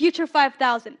 Future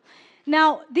 5000.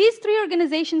 Now, these three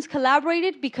organizations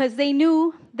collaborated because they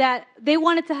knew that they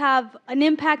wanted to have an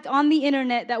impact on the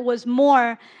internet that was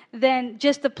more than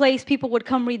just a place people would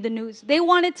come read the news. They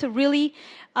wanted to really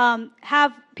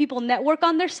have people network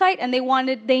on their site, and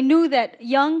they knew that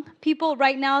young people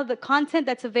right now, the content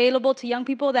that's available to young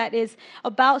people that is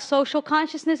about social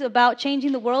consciousness, about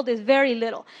changing the world, is very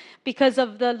little. Because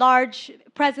of the large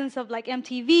presence of like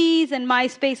MTVs and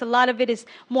MySpace, a lot of it is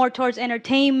more towards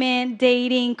entertainment,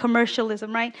 dating,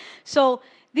 commercialism, right? So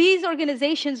these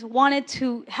organizations wanted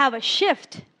to have a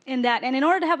shift in that, and in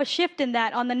order to have a shift in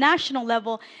that on the national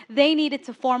level, they needed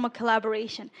to form a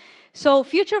collaboration. So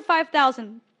Future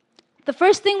 5000, the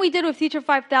first thing we did with Future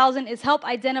 5000 is help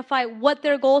identify what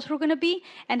their goals were going to be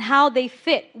and how they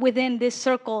fit within this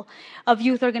circle of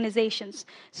youth organizations.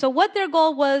 So what their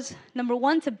goal was, number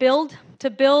one, to build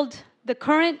the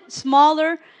current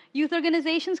smaller youth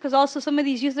organizations, because also some of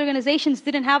these youth organizations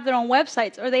didn't have their own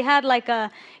websites, or they had like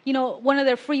one of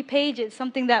their free pages,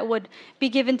 something that would be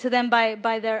given to them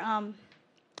by their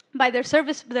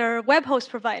web host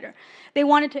provider. They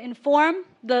wanted to inform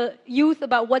the youth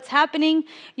about what's happening.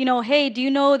 Hey, do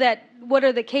you know what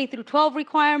are the K through 12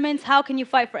 requirements? How can you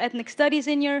fight for ethnic studies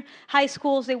in your high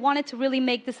schools? They wanted to really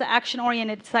make this an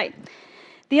action-oriented site.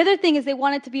 The other thing is they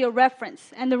wanted to be a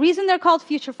reference. And the reason they're called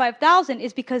Future 5000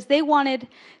 is because they wanted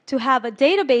to have a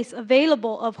database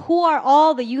available of who are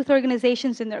all the youth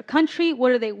organizations in their country,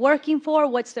 what are they working for,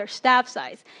 what's their staff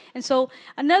size. And so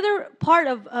another part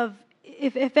of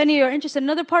if any are interested,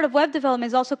 another part of web development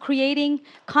is also creating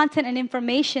content and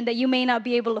information that you may not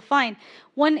be able to find.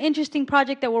 One interesting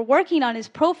project that we're working on is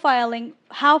profiling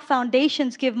how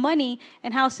foundations give money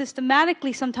and how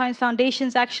systematically sometimes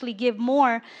foundations actually give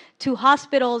more to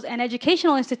hospitals and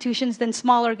educational institutions than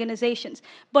small organizations.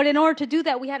 But in order to do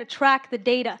that, we had to track the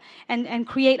data and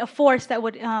create a force that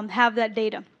would have that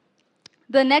data.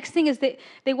 The next thing is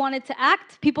they wanted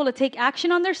people to take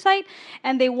action on their site,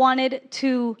 and they wanted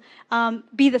to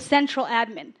be the central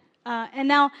admin. And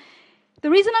now, the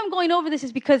reason I'm going over this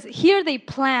is because here they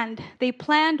planned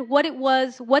what it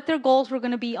was, what their goals were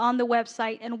going to be on the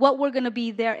website, and what were going to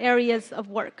be their areas of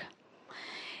work.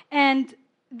 And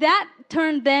that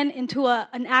turned then into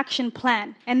an action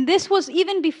plan. And this was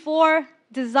even before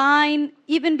design,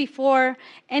 even before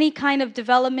any kind of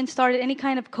development started, any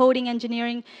kind of coding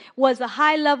engineering, was a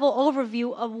high-level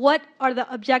overview of what are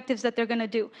the objectives that they're going to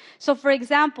do. So for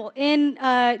example, in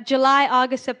July,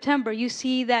 August, September, you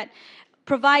see that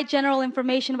provide general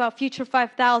information about Future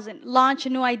 5000, launch a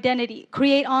new identity,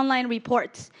 create online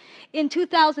reports. In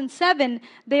 2007,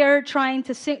 they're trying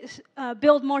to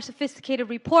build more sophisticated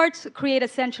reports, create a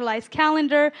centralized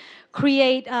calendar,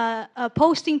 create a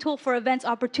posting tool for events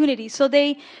opportunities. So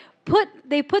they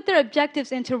put their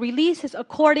objectives into releases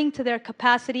according to their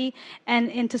capacity and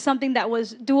into something that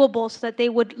was doable so that they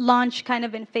would launch kind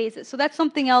of in phases. So that's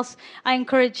something else I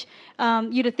encourage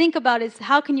you to think about, is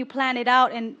how can you plan it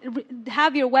out and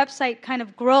have your website kind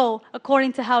of grow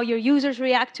according to how your users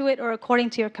react to it or according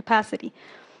to your capacity.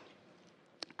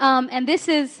 And this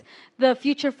is the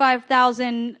Future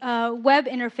 5000 web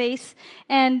interface.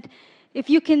 And if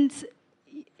you can,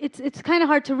 it's kind of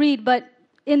hard to read, but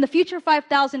in the Future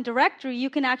 5000 directory,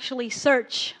 you can actually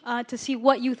search to see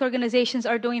what youth organizations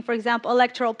are doing. For example,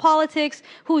 electoral politics,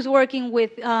 who's working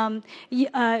with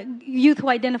youth who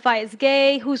identify as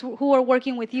gay, who are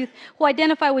working with youth who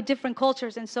identify with different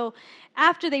cultures. And so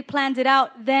after they planned it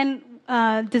out, then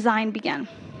design began.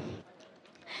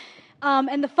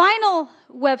 And the final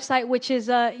website, which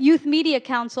is Youth Media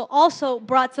Council, also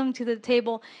brought something to the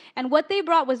table. And what they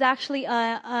brought was actually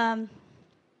an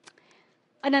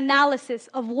analysis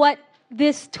of what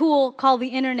this tool called the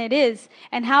internet is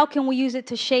and how can we use it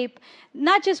to shape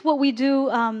not just what we do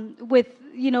with,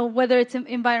 whether it's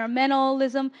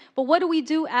environmentalism, but what do we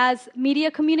do as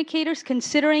media communicators,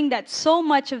 considering that so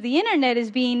much of the internet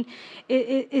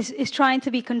is trying to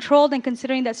be controlled, and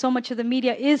considering that so much of the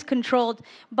media is controlled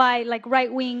by like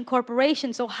right-wing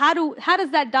corporations. So how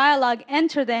does that dialogue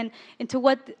enter then into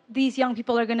what these young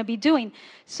people are going to be doing?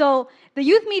 So the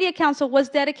Youth Media Council was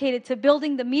dedicated to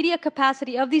building the media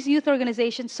capacity of these youth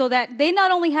organizations so that they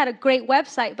not only had a great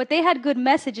website, but they had good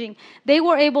messaging. They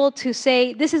were able to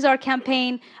say, this is our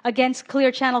campaign against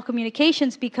Clear Channel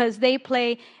Communications because they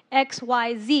play X,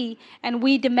 Y, Z, and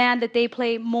we demand that they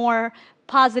play more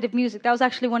positive music. That was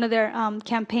actually one of their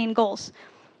campaign goals.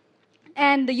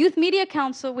 And the Youth Media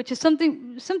Council, which is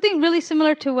something really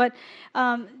similar to what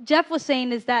Jeff was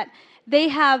saying, is that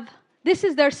this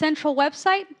is their central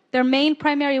website, their main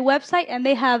primary website, and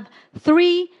they have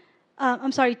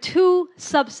two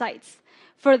sub-sites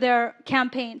for their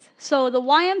campaigns. So the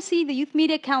YMC, the Youth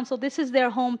Media Council, this is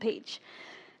their homepage.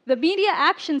 The Media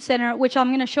Action Center, which I'm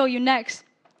going to show you next,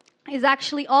 is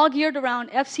actually all geared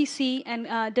around FCC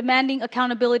and demanding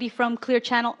accountability from Clear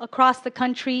Channel across the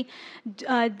country,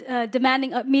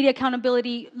 demanding media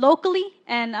accountability locally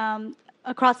and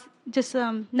across just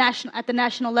at the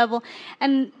national level,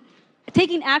 and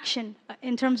taking action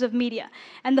in terms of media.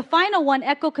 And the final one,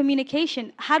 Echo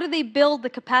Communication, how do they build the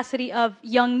capacity of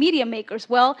young media makers?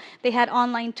 Well, they had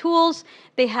online tools,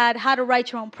 they had how to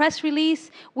write your own press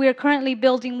release. We are currently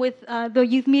building with the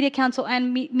Youth Media Council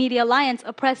and Media Alliance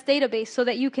a press database so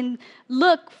that you can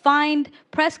find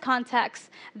press contacts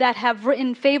that have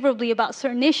written favorably about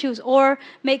certain issues or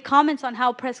make comments on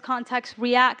how press contacts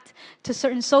react to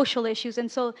certain social issues. And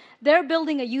so they're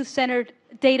building a youth-centered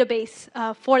database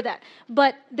for that.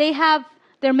 But they have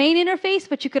their main interface,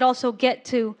 but you could also get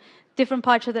to different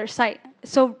parts of their site.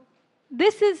 So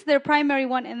this is their primary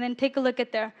one, and then take a look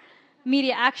at their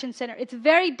Media Action Center. It's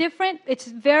very different. It's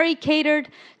very catered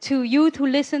to youth who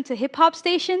listen to hip-hop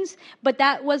stations, but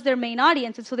that was their main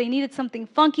audience, and so they needed something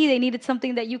funky. They needed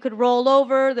something that you could roll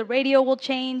over, the radio will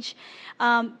change,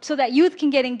 so that youth can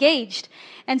get engaged.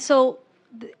 And so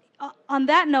on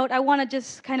that note, I want to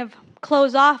just kind of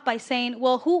close off by saying,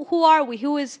 well, who are we?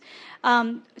 Who is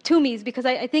Tumis? Because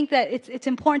I think that it's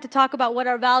important to talk about what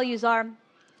our values are,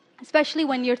 especially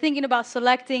when you're thinking about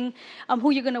selecting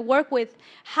who you're going to work with.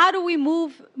 How do we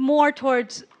move more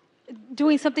towards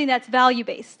doing something that's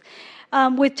value-based?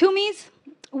 With Tumis,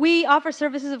 we offer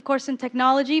services, of course, in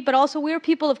technology, but also we're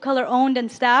people of color owned and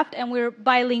staffed, and we're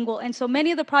bilingual. And so many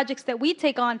of the projects that we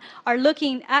take on are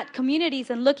looking at communities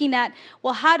and looking at,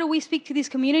 well, how do we speak to these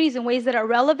communities in ways that are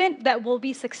relevant, that will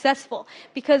be successful?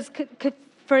 Because,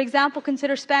 for example,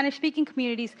 consider Spanish-speaking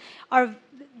communities.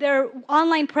 Their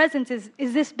online presence is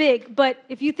this big, but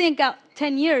if you think out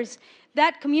 10 years,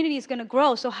 that community is going to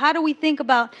grow. So how do we think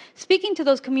about speaking to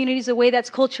those communities in a way that's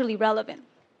culturally relevant?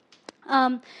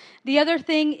 The other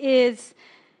thing is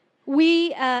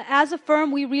we, as a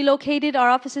firm, we relocated our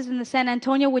offices in the San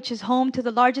Antonio, which is home to the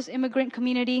largest immigrant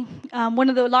community, one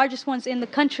of the largest ones in the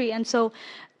country. And so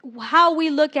how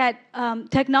we look at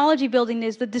technology building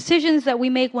is the decisions that we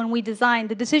make when we design,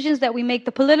 the decisions that we make,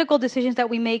 the political decisions that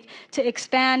we make to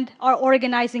expand our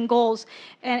organizing goals,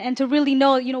 and to really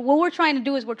know, what we're trying to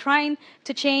do is we're trying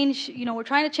to change, we're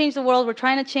trying to change the world, we're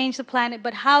trying to change the planet,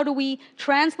 but how do we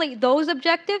translate those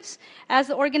objectives as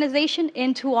the organization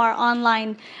into our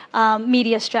online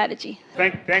media strategy?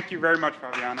 Thank you very much,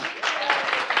 Favianna.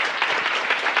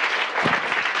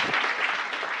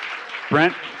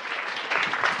 Brent?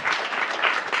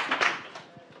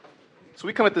 So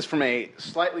we come at this from a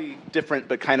slightly different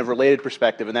but kind of related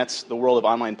perspective, and that's the world of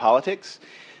online politics.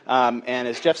 And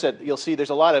as Jeff said, you'll see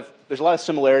there's a lot of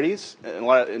similarities,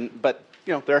 but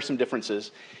there are some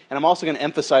differences. And I'm also going to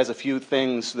emphasize a few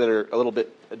things that are a little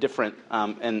bit different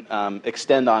and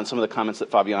extend on some of the comments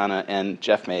that Favianna and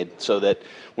Jeff made, so that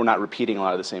we're not repeating a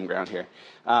lot of the same ground here.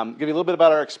 Give you a little bit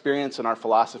about our experience and our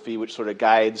philosophy, which sort of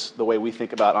guides the way we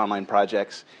think about online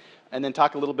projects, and then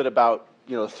talk a little bit about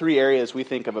 3 areas we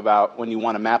think of about when you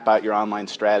want to map out your online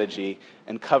strategy,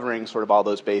 and covering sort of all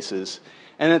those bases.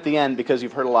 And at the end, because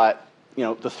you've heard a lot,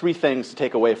 the 3 things to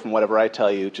take away from whatever I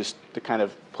tell you, just to kind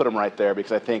of put them right there,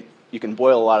 because I think you can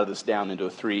boil a lot of this down into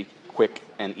 3 quick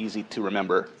and easy to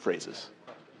remember phrases.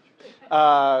 So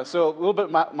a little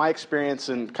bit of my experience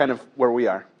and kind of where we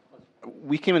are.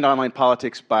 We came into online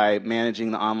politics by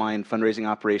managing the online fundraising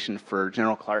operation for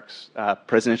General Clark's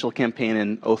presidential campaign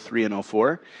in 2003 and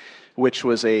 2004. Which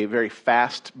was a very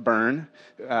fast burn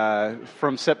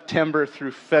from September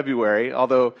through February,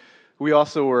 although we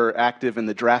also were active in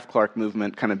the Draft Clark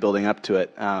movement, kind of building up to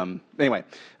it. Anyway,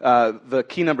 the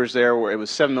key numbers there were it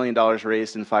was $7 million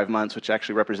raised in 5 months, which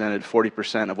actually represented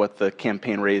 40% of what the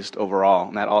campaign raised overall,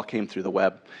 and that all came through the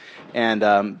web,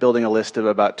 and building a list of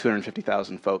about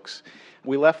 250,000 folks.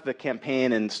 We left the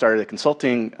campaign and started a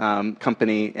consulting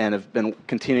company and have been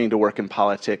continuing to work in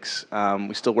politics.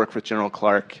 We still work with General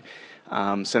Clark,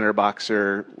 Senator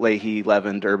Boxer, Leahy,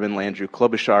 Levin, Durbin, Landrieu,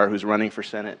 Klobuchar, who's running for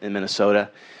Senate in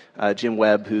Minnesota, Jim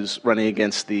Webb, who's running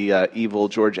against the evil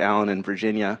George Allen in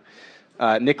Virginia,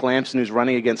 Nick Lamson, who's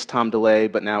running against Tom DeLay,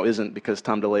 but now isn't because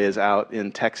Tom DeLay is out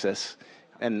in Texas,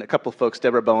 and a couple of folks,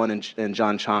 Deborah Bowen and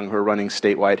John Chong, who are running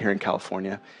statewide here in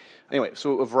California. Anyway,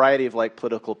 so a variety of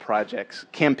political projects,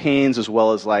 campaigns, as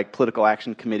well as political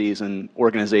action committees and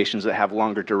organizations that have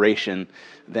longer duration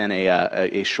than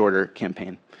a shorter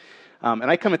campaign.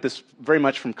 And I come at this very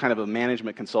much from kind of a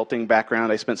management consulting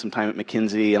background. I spent some time at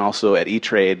McKinsey and also at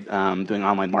E-Trade doing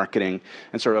online marketing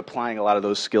and sort of applying a lot of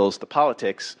those skills to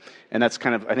politics. And that's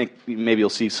kind of, I think maybe you'll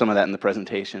see some of that in the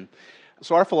presentation.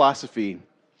 So our philosophy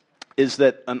is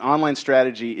that an online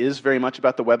strategy is very much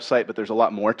about the website, but there's a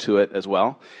lot more to it as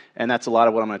well. And that's a lot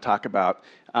of what I'm going to talk about.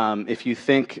 If you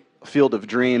think field of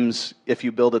dreams, if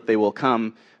you build it, they will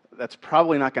come, that's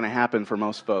probably not going to happen for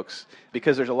most folks,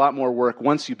 because there's a lot more work.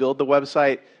 Once you build the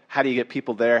website, how do you get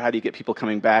people there? How do you get people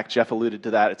coming back? Jeff alluded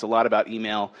to that. It's a lot about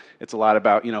email. It's a lot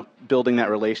about building that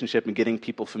relationship and getting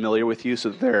people familiar with you so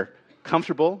that they're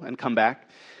comfortable and come back.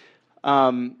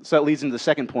 So that leads into the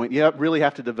second point. You really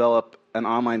have to develop an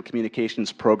online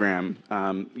communications program.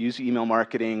 Use email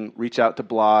marketing, reach out to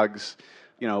blogs,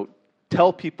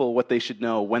 tell people what they should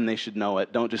know when they should know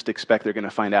it. Don't just expect they're going to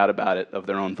find out about it of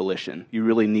their own volition. You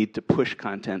really need to push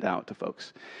content out to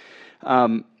folks.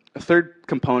 A third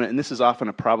component, and this is often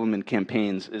a problem in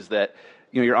campaigns, is that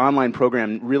your online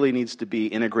program really needs to be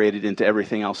integrated into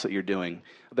everything else that you're doing.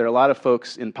 There are a lot of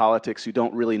folks in politics who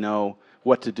don't really know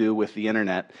what to do with the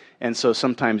internet, and so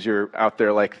sometimes you're out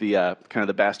there like the kind of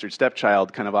the bastard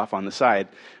stepchild, kind of off on the side.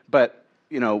 But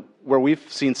where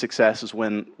we've seen success is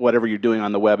when whatever you're doing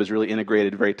on the web is really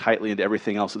integrated very tightly into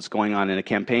everything else that's going on in a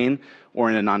campaign or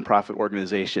in a nonprofit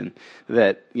organization.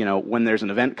 That when there's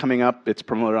an event coming up, it's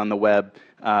promoted on the web.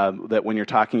 That when you're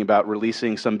talking about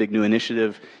releasing some big new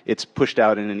initiative, it's pushed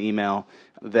out in an email.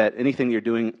 That anything you're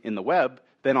doing in the web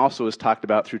then also is talked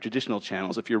about through traditional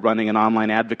channels. If you're running an online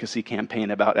advocacy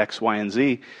campaign about X, Y, and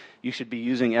Z, you should be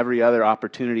using every other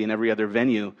opportunity and every other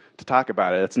venue to talk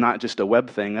about it. It's not just a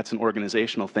web thing, that's an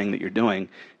organizational thing that you're doing.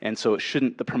 And so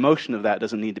the promotion of that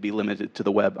doesn't need to be limited to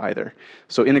the web either.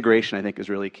 So integration, I think, is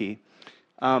really key.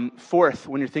 Fourth,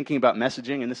 when you're thinking about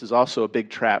messaging, and this is also a big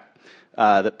trap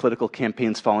that political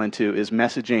campaigns fall into, is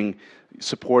messaging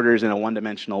supporters in a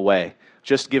one-dimensional way.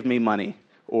 Just give me money,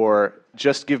 or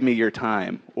just give me your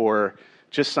time, or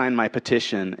just sign my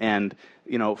petition, and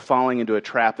falling into a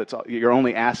trap that's you're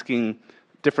only asking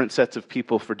different sets of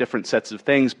people for different sets of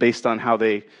things based on how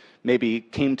they maybe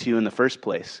came to you in the first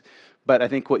place. But I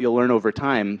think what you'll learn over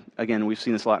time, again, we've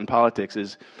seen this a lot in politics,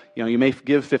 is you may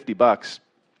give $50,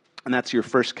 and that's your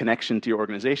first connection to your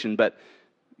organization, but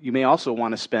you may also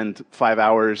want to spend 5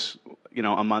 hours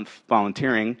a month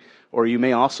volunteering, or you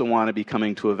may also want to be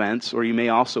coming to events, or you may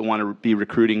also want to be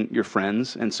recruiting your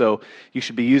friends. And so you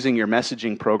should be using your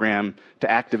messaging program to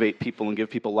activate people and give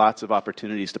people lots of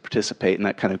opportunities to participate, and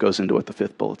that kind of goes into what the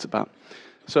fifth bullet's about.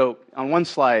 So on one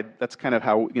slide, that's kind of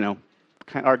how,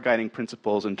 our guiding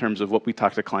principles in terms of what we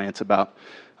talk to clients about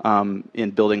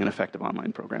in building an effective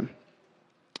online program.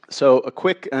 So a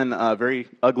quick and very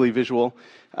ugly visual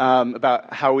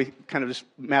about how we kind of just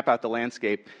map out the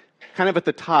landscape. Kind of at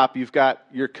the top, you've got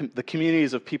the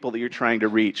communities of people that you're trying to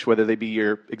reach, whether they be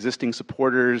your existing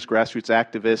supporters, grassroots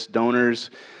activists,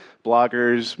 donors,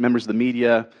 bloggers, members of the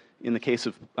media. In the case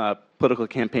of political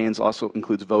campaigns, also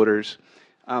includes voters.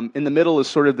 In the middle is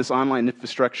sort of this online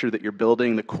infrastructure that you're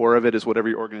building. The core of it is whatever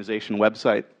your organization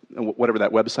website, whatever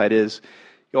that website is.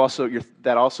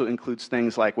 That also includes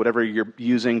things like whatever you're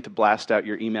using to blast out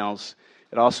your emails.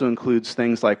 It also includes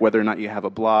things like whether or not you have a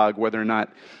blog, whether or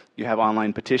not you have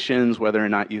online petitions, whether or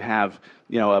not you have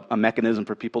a mechanism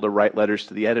for people to write letters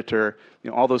to the editor.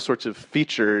 All those sorts of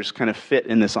features kind of fit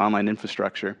in this online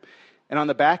infrastructure. And on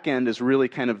the back end is really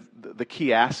kind of the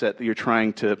key asset that you're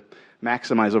trying to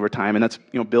maximize over time, and that's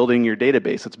building your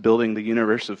database. It's building the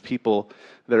universe of people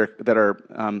that are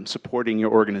supporting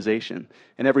your organization.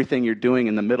 And everything you're doing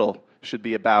in the middle should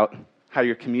be about how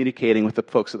you're communicating with the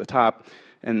folks at the top,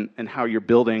 and how you're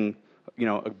building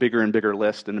a bigger and bigger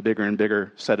list and a bigger and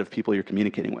bigger set of people you're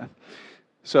communicating with.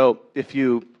 So if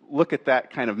you look at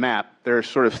that kind of map, there are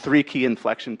sort of three key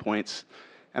inflection points,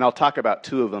 and I'll talk about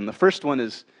two of them. The first one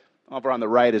is over on the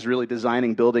right, is really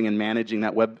designing, building, and managing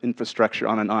that web infrastructure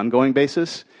on an ongoing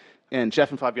basis. And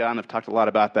Jeff and Favianna have talked a lot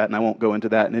about that, and I won't go into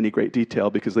that in any great detail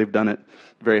because they've done it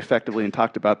very effectively and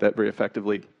talked about that very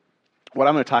effectively. What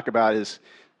I'm going to talk about is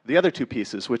the other two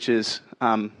pieces, which is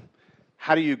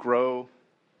how do you grow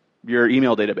your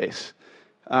email database?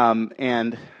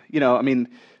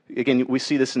 Again, we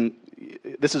see this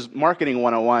this is marketing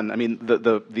 101. I mean,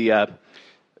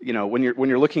 when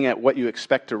you're looking at what you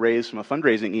expect to raise from a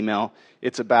fundraising email,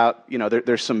 it's about,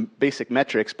 there's some basic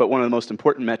metrics, but one of the most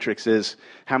important metrics is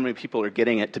how many people are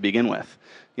getting it to begin with.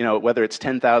 Whether it's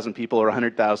 10,000 people or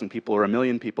 100,000 people or 1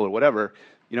 million people or whatever,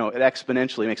 it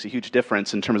exponentially makes a huge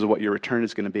difference in terms of what your return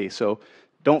is going to be. So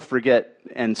don't forget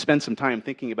and spend some time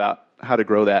thinking about how to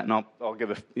grow that, and I'll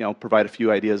give provide a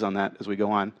few ideas on that as we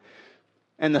go on.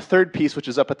 And the third piece, which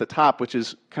is up at the top, which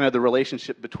is kind of the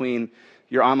relationship between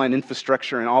your online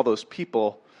infrastructure and all those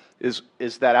people, is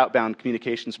that outbound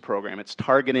communications program. It's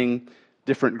targeting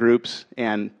different groups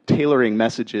and tailoring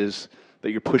messages that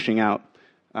you're pushing out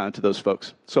to those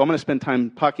folks. So I'm going to spend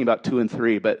time talking about 2 and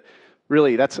 3, but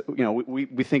really that's,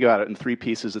 we think about it in 3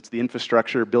 pieces. It's the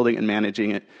infrastructure, building and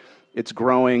managing it. It's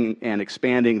growing and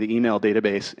expanding the email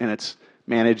database, and it's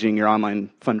managing your online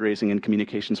fundraising and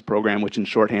communications program, which in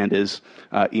shorthand is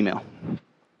email.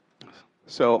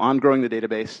 So on growing the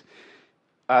database,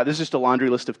 this is just a laundry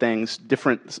list of things.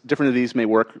 Different of these may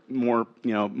work more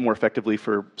effectively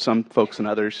for some folks than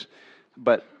others,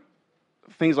 but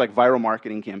things like viral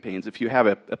marketing campaigns. If you have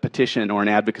a petition or an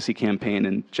advocacy campaign,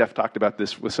 and Jeff talked about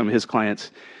this with some of his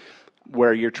clients,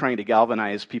 where you're trying to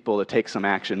galvanize people to take some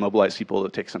action, mobilize people to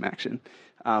take some action.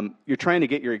 You're trying to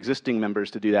get your existing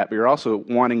members to do that, but you're also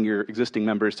wanting your existing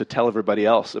members to tell everybody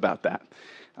else about that.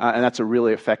 And that's a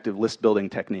really effective list building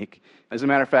technique. As a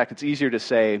matter of fact, it's easier to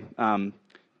say,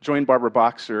 join Barbara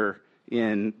Boxer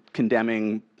in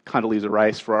condemning Condoleezza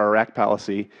Rice for our Iraq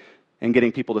policy and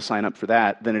getting people to sign up for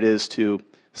that than it is to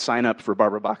sign up for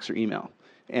Barbara Boxer email.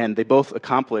 And they both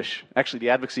accomplish, actually the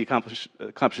advocacy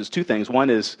accomplishes 2 things. One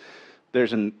is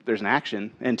there's an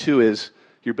action, and 2 is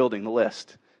you're building the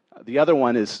list. The other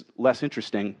one is less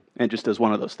interesting and just does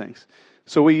one of those things.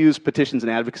 So we use petitions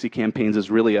and advocacy campaigns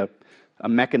as really a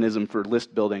mechanism for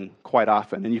list building quite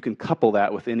often, and you can couple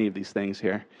that with any of these things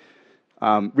here.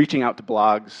 Reaching out to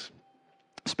blogs,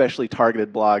 especially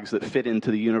targeted blogs that fit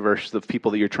into the universe of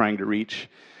people that you're trying to reach.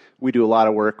 We do a lot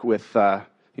of work with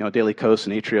Daily Kos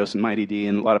and Atrios and MightyD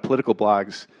and a lot of political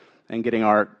blogs, and getting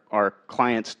our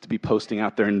clients to be posting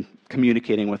out there and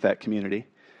communicating with that community.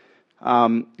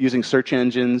 Using search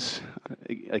engines,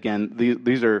 again,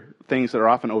 these are things that are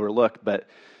often overlooked, but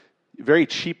very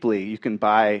cheaply you can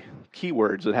buy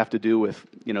keywords that have to do with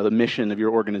the mission of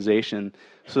your organization,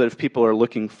 so that if people are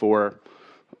looking for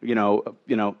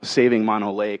saving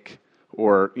Mono Lake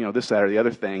or this, that, or the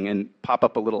other thing, and pop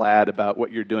up a little ad about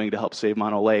what you're doing to help save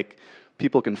Mono Lake,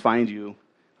 people can find you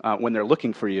when they're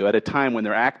looking for you at a time when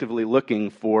they're actively looking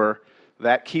for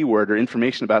that keyword or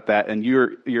information about that, and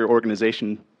your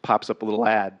organization pops up a little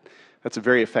ad. That's a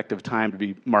very effective time to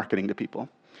be marketing to people.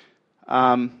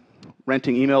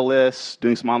 Renting email lists,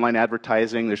 doing some online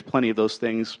advertising. There's plenty of those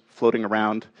things floating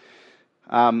around.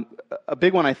 A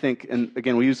big one, I think, and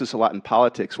again, we use this a lot in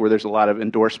politics, where there's a lot of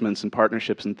endorsements and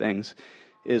partnerships and things,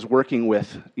 is working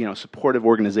with supportive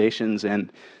organizations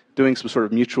and doing some sort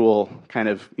of mutual kind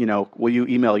of will you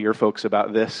email your folks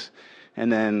about this,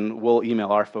 and then we'll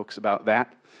email our folks about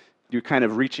that. You're kind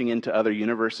of reaching into other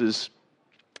universes.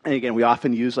 And again, we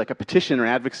often use like a petition or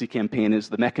advocacy campaign as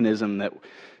the mechanism that,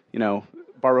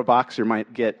 Barbara Boxer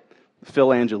might get Phil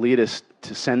Angelides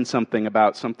to send something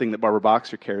about something that Barbara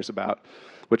Boxer cares about,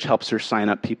 which helps her sign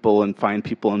up people and find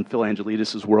people in Phil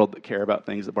Angelides' world that care about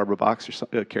things that Barbara Boxer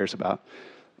cares about,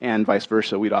 and vice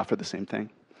versa. We'd offer the same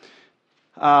thing.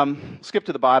 Skip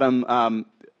to the bottom.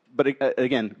 But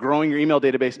again, growing your email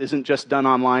database isn't just done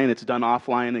online, it's done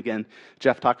offline. Again,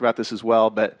 Jeff talked about this as well,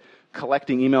 but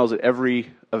collecting emails at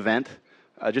every event,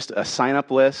 just a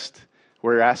sign-up list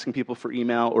where you're asking people for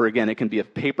email, or again, it can be a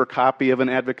paper copy of an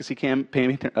advocacy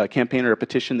campaign or a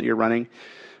petition that you're running.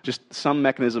 Just some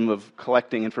mechanism of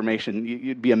collecting information.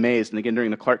 You'd be amazed. And again, during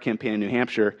the Clark campaign in New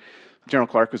Hampshire, General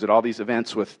Clark was at all these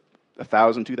events with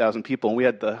 1,000, 2,000 people, and we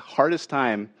had the hardest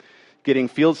time getting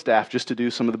field staff just to do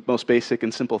some of the most basic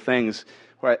and simple things,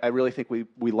 where I really think we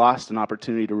lost an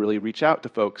opportunity to really reach out to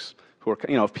folks who are,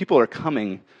 if people are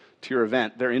coming to your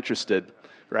event, they're interested,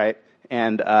 right?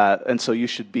 And so you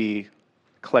should be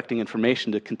collecting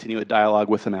information to continue a dialogue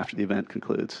with them after the event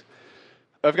concludes.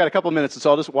 I've got a couple of minutes, so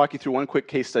I'll just walk you through one quick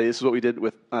case study. This is what we did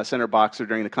with Senator Boxer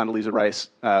during the Condoleezza Rice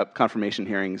confirmation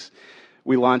hearings.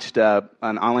 We launched an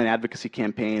online advocacy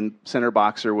campaign. Senator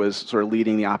Boxer was sort of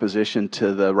leading the opposition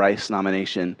to the Rice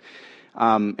nomination.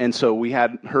 And so we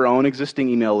had her own existing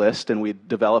email list, and we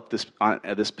developed this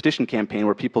petition campaign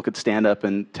where people could stand up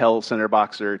and tell Senator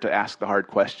Boxer to ask the hard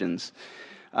questions.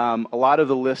 A lot of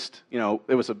the list,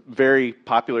 it was a very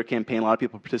popular campaign. A lot of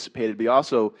people participated. We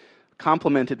also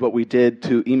complemented what we did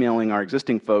to emailing our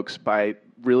existing folks by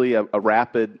really a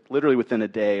rapid, literally within a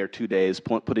day or 2 days,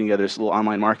 putting together this little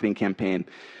online marketing campaign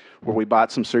where we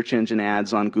bought some search engine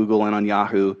ads on Google and on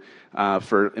Yahoo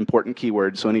for important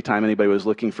keywords. So anytime anybody was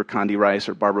looking for Condi Rice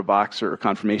or Barbara Boxer or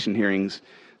confirmation hearings,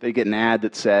 they'd get an ad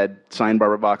that said, sign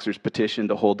Barbara Boxer's petition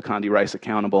to hold Condi Rice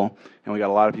accountable. And we got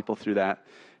a lot of people through that.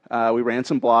 We ran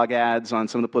some blog ads on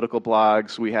some of the political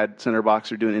blogs. We had Senator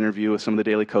Boxer do an interview with some of the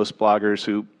Daily Coast bloggers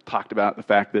who talked about the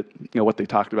fact that, what they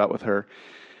talked about with her.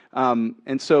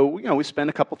 And so, we spent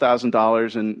a couple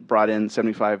 $1,000s and brought in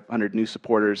 7,500 new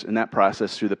supporters in that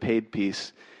process through the paid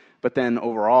piece. But then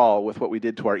overall, with what we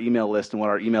did to our email list and what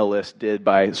our email list did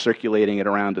by circulating it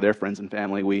around to their friends and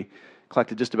family, we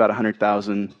collected just about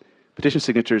 100,000 petition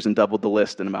signatures and doubled the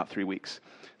list in about 3 weeks.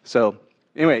 So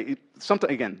anyway, you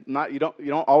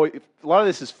don't always. A lot of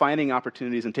this is finding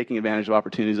opportunities and taking advantage of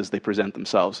opportunities as they present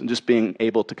themselves, and just being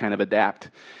able to kind of adapt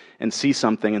and see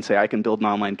something and say, I can build an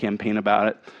online campaign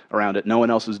around it. No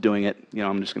one else is doing it.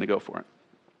 I'm just going to go for it.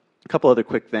 A couple other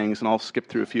quick things, and I'll skip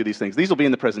through a few of these things. These will be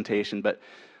in the presentation, but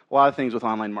a lot of things with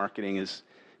online marketing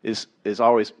is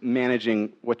always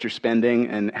managing what you're spending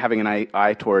and having an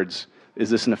eye towards, is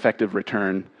this an effective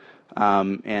return?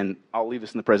 And I'll leave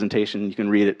this in the presentation. You can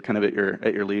read it kind of at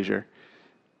your leisure.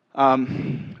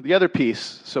 The other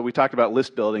piece, so we talked about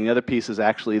list building. The other piece is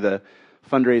actually the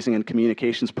fundraising and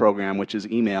communications program, which is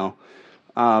email.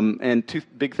 And two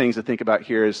big things to think about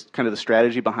here is kind of the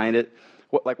strategy behind it.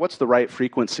 What's the right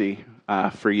frequency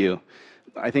for you?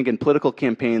 I think in political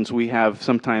campaigns, we have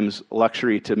sometimes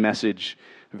luxury to message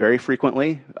very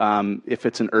frequently. If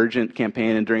it's an urgent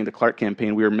campaign, and during the Clark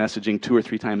campaign, we were messaging 2 or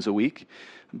 3 times a week.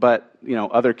 But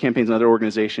other campaigns and other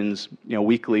organizations,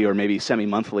 weekly or maybe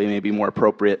semi-monthly may be more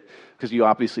appropriate, because you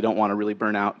obviously don't want to really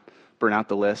burn out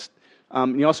the list.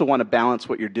 You also want to balance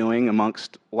what you're doing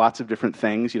amongst lots of different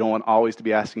things. You don't want always to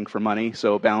be asking for money,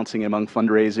 so balancing it among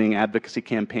fundraising, advocacy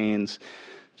campaigns,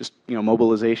 just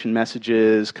mobilization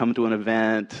messages, come to an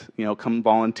event, come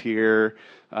volunteer,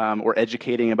 or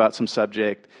educating about some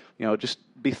subject. Just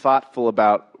be thoughtful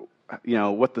about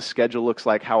what the schedule looks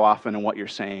like, how often, and what you're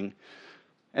saying.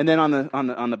 And then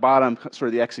on the bottom, sort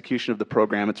of the execution of the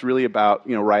program, it's really about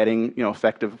writing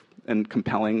effective and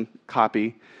compelling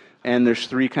copy. And there's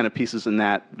 3 kind of pieces in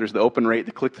that. There's the open rate,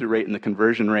 the click-through rate, and the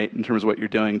conversion rate in terms of what you're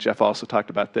doing. Jeff also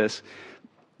talked about this.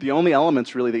 The only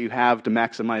elements really that you have to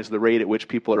maximize the rate at which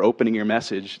people are opening your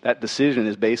message, that decision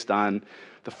is based on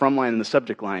the from line and the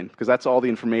subject line, because that's all the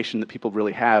information that people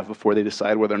really have before they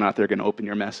decide whether or not they're going to open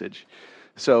your message.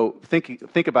 So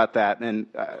think about that. And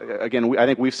again, I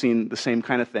think we've seen the same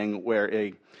kind of thing where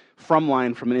a from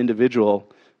line from an individual,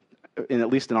 at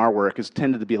least in our work, has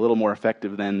tended to be a little more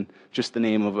effective than just the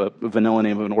name of a vanilla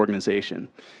name of an organization.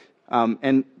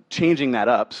 And changing that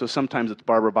up, so sometimes it's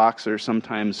Barbara Boxer,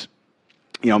 sometimes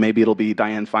Maybe it'll be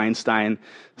Dianne Feinstein,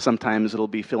 sometimes it'll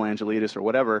be Phil Angelides or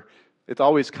whatever. It's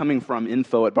always coming from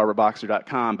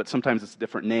info@barbaraboxer.com, but sometimes it's a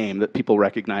different name that people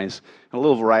recognize. And a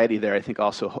little variety there, I think,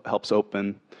 also helps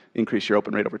increase your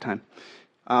open rate over time.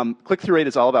 Click-through rate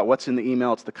is all about what's in the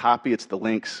email. It's the copy, it's the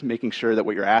links, making sure that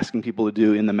what you're asking people to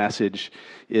do in the message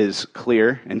is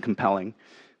clear and compelling.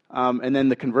 And then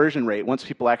the conversion rate, once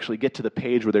people actually get to the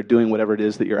page where they're doing whatever it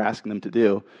is that you're asking them to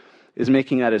do, is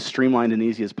making that as streamlined and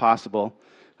easy as possible,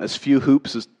 as few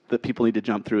hoops that people need to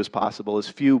jump through as possible, as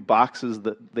few boxes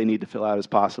that they need to fill out as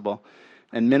possible,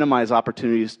 and minimize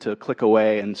opportunities to click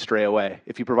away and stray away.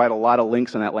 If you provide a lot of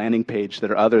links on that landing page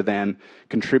that are other than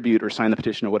contribute or sign the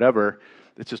petition or whatever,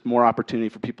 it's just more opportunity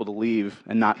for people to leave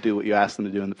and not do what you asked them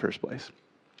to do in the first place.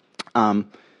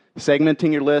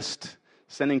 Segmenting your list,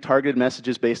 sending targeted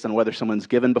messages based on whether someone's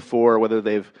given before, whether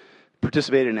they've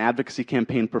participated in an advocacy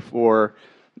campaign before.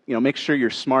 Make sure you're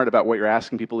smart about what you're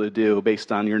asking people to do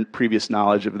based on your previous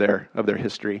knowledge of their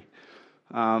history.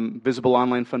 Visible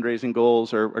online fundraising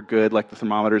goals are good, like the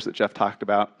thermometers that Jeff talked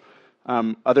about.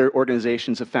 Other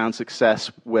organizations have found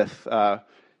success with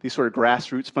these sort of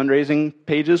grassroots fundraising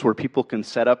pages where people can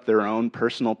set up their own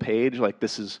personal page, like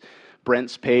this is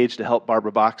Brent's page to help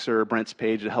Barbara Boxer, Brent's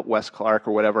page to help Wes Clark,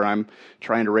 or whatever. I'm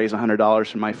trying to raise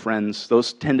 $100 for my friends.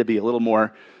 Those tend to be a little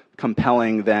more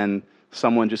compelling than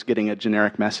someone just getting a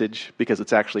generic message because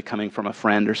it's actually coming from a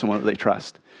friend or someone that they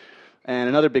trust. And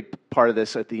another big part of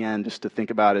this at the end, just to think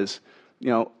about, is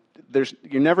you're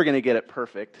never going to get it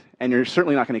perfect, and you're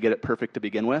certainly not going to get it perfect to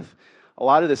begin with. A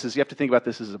lot of this is you have to think about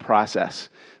this as a process,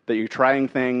 that you're trying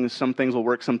things, some things will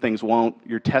work, some things won't.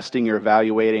 You're testing, you're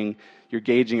evaluating, you're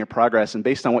gauging your progress, and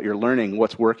based on what you're learning,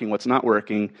 what's working, what's not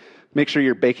working, make sure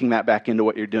you're baking that back into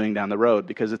what you're doing down the road,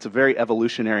 because it's a very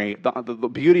evolutionary. The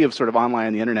beauty of sort of online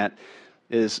and the internet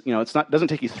is, it doesn't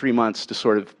take you 3 months to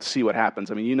sort of see what happens.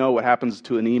 I mean, what happens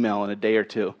to an email in a day or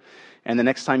two. And the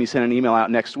next time you send an email out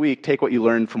next week, take what you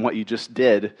learned from what you just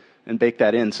did and bake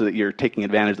that in so that you're taking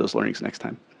advantage of those learnings next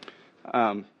time.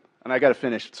 And I got to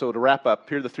finish. So to wrap up,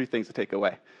 here are the 3 things to take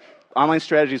away. Online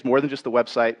strategy is more than just the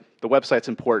website. The website's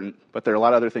important, but there are a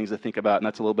lot of other things to think about, and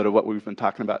that's a little bit of what we've been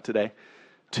talking about today.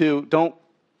 2, don't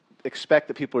expect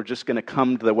that people are just going to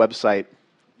come to the website,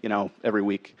 every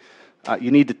week.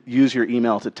 You need to use your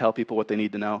email to tell people what they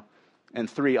need to know. And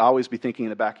 3, always be thinking in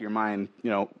the back of your mind,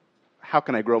 how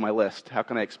can I grow my list? How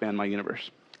can I expand my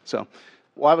universe? So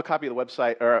we'll have a copy of the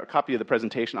website, or a copy of the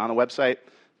presentation on the website,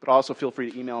 but also feel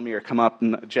free to email me or come up,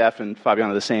 and Jeff and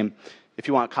Favianna the same, if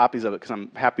you want copies of it, because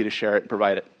I'm happy to share it and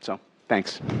provide it. So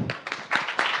thanks.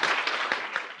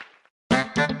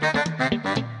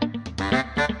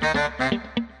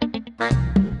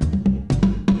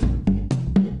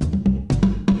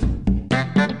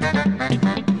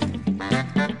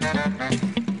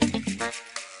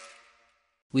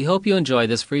 We hope you enjoy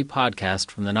this free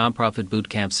podcast from the Nonprofit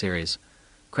Bootcamp series.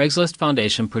 Craigslist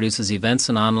Foundation produces events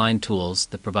and online tools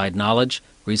that provide knowledge,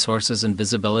 resources, and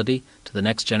visibility to the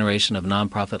next generation of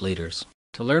nonprofit leaders.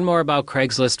 To learn more about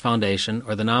Craigslist Foundation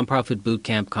or the Nonprofit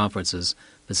Bootcamp conferences,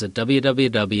 visit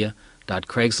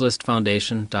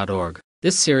www.craigslistfoundation.org.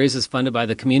 This series is funded by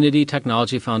the Community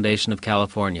Technology Foundation of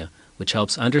California, which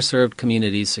helps underserved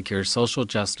communities secure social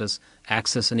justice,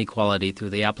 access, and equality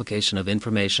through the application of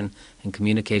information and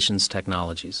communications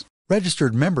technologies.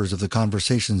 Registered members of the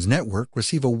Conversations Network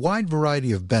receive a wide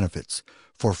variety of benefits.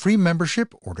 For free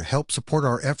membership or to help support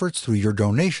our efforts through your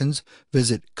donations,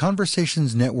 visit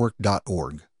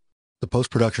conversationsnetwork.org. The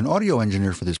post-production audio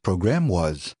engineer for this program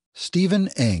was Stephen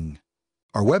Eng.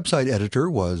 Our website editor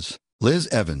was Liz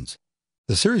Evans.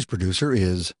 The series producer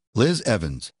is Liz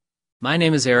Evans. My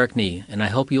name is Eric Nee, and I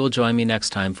hope you will join me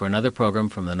next time for another program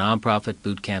from the Nonprofit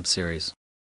Bootcamp series.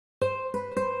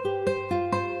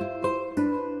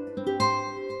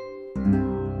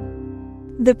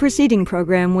 The preceding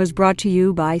program was brought to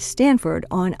you by Stanford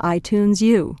on iTunes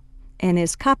U and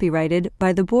is copyrighted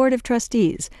by the Board of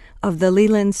Trustees of the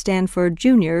Leland Stanford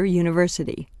Junior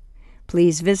University.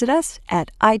 Please visit us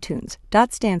at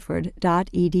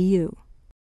itunes.stanford.edu.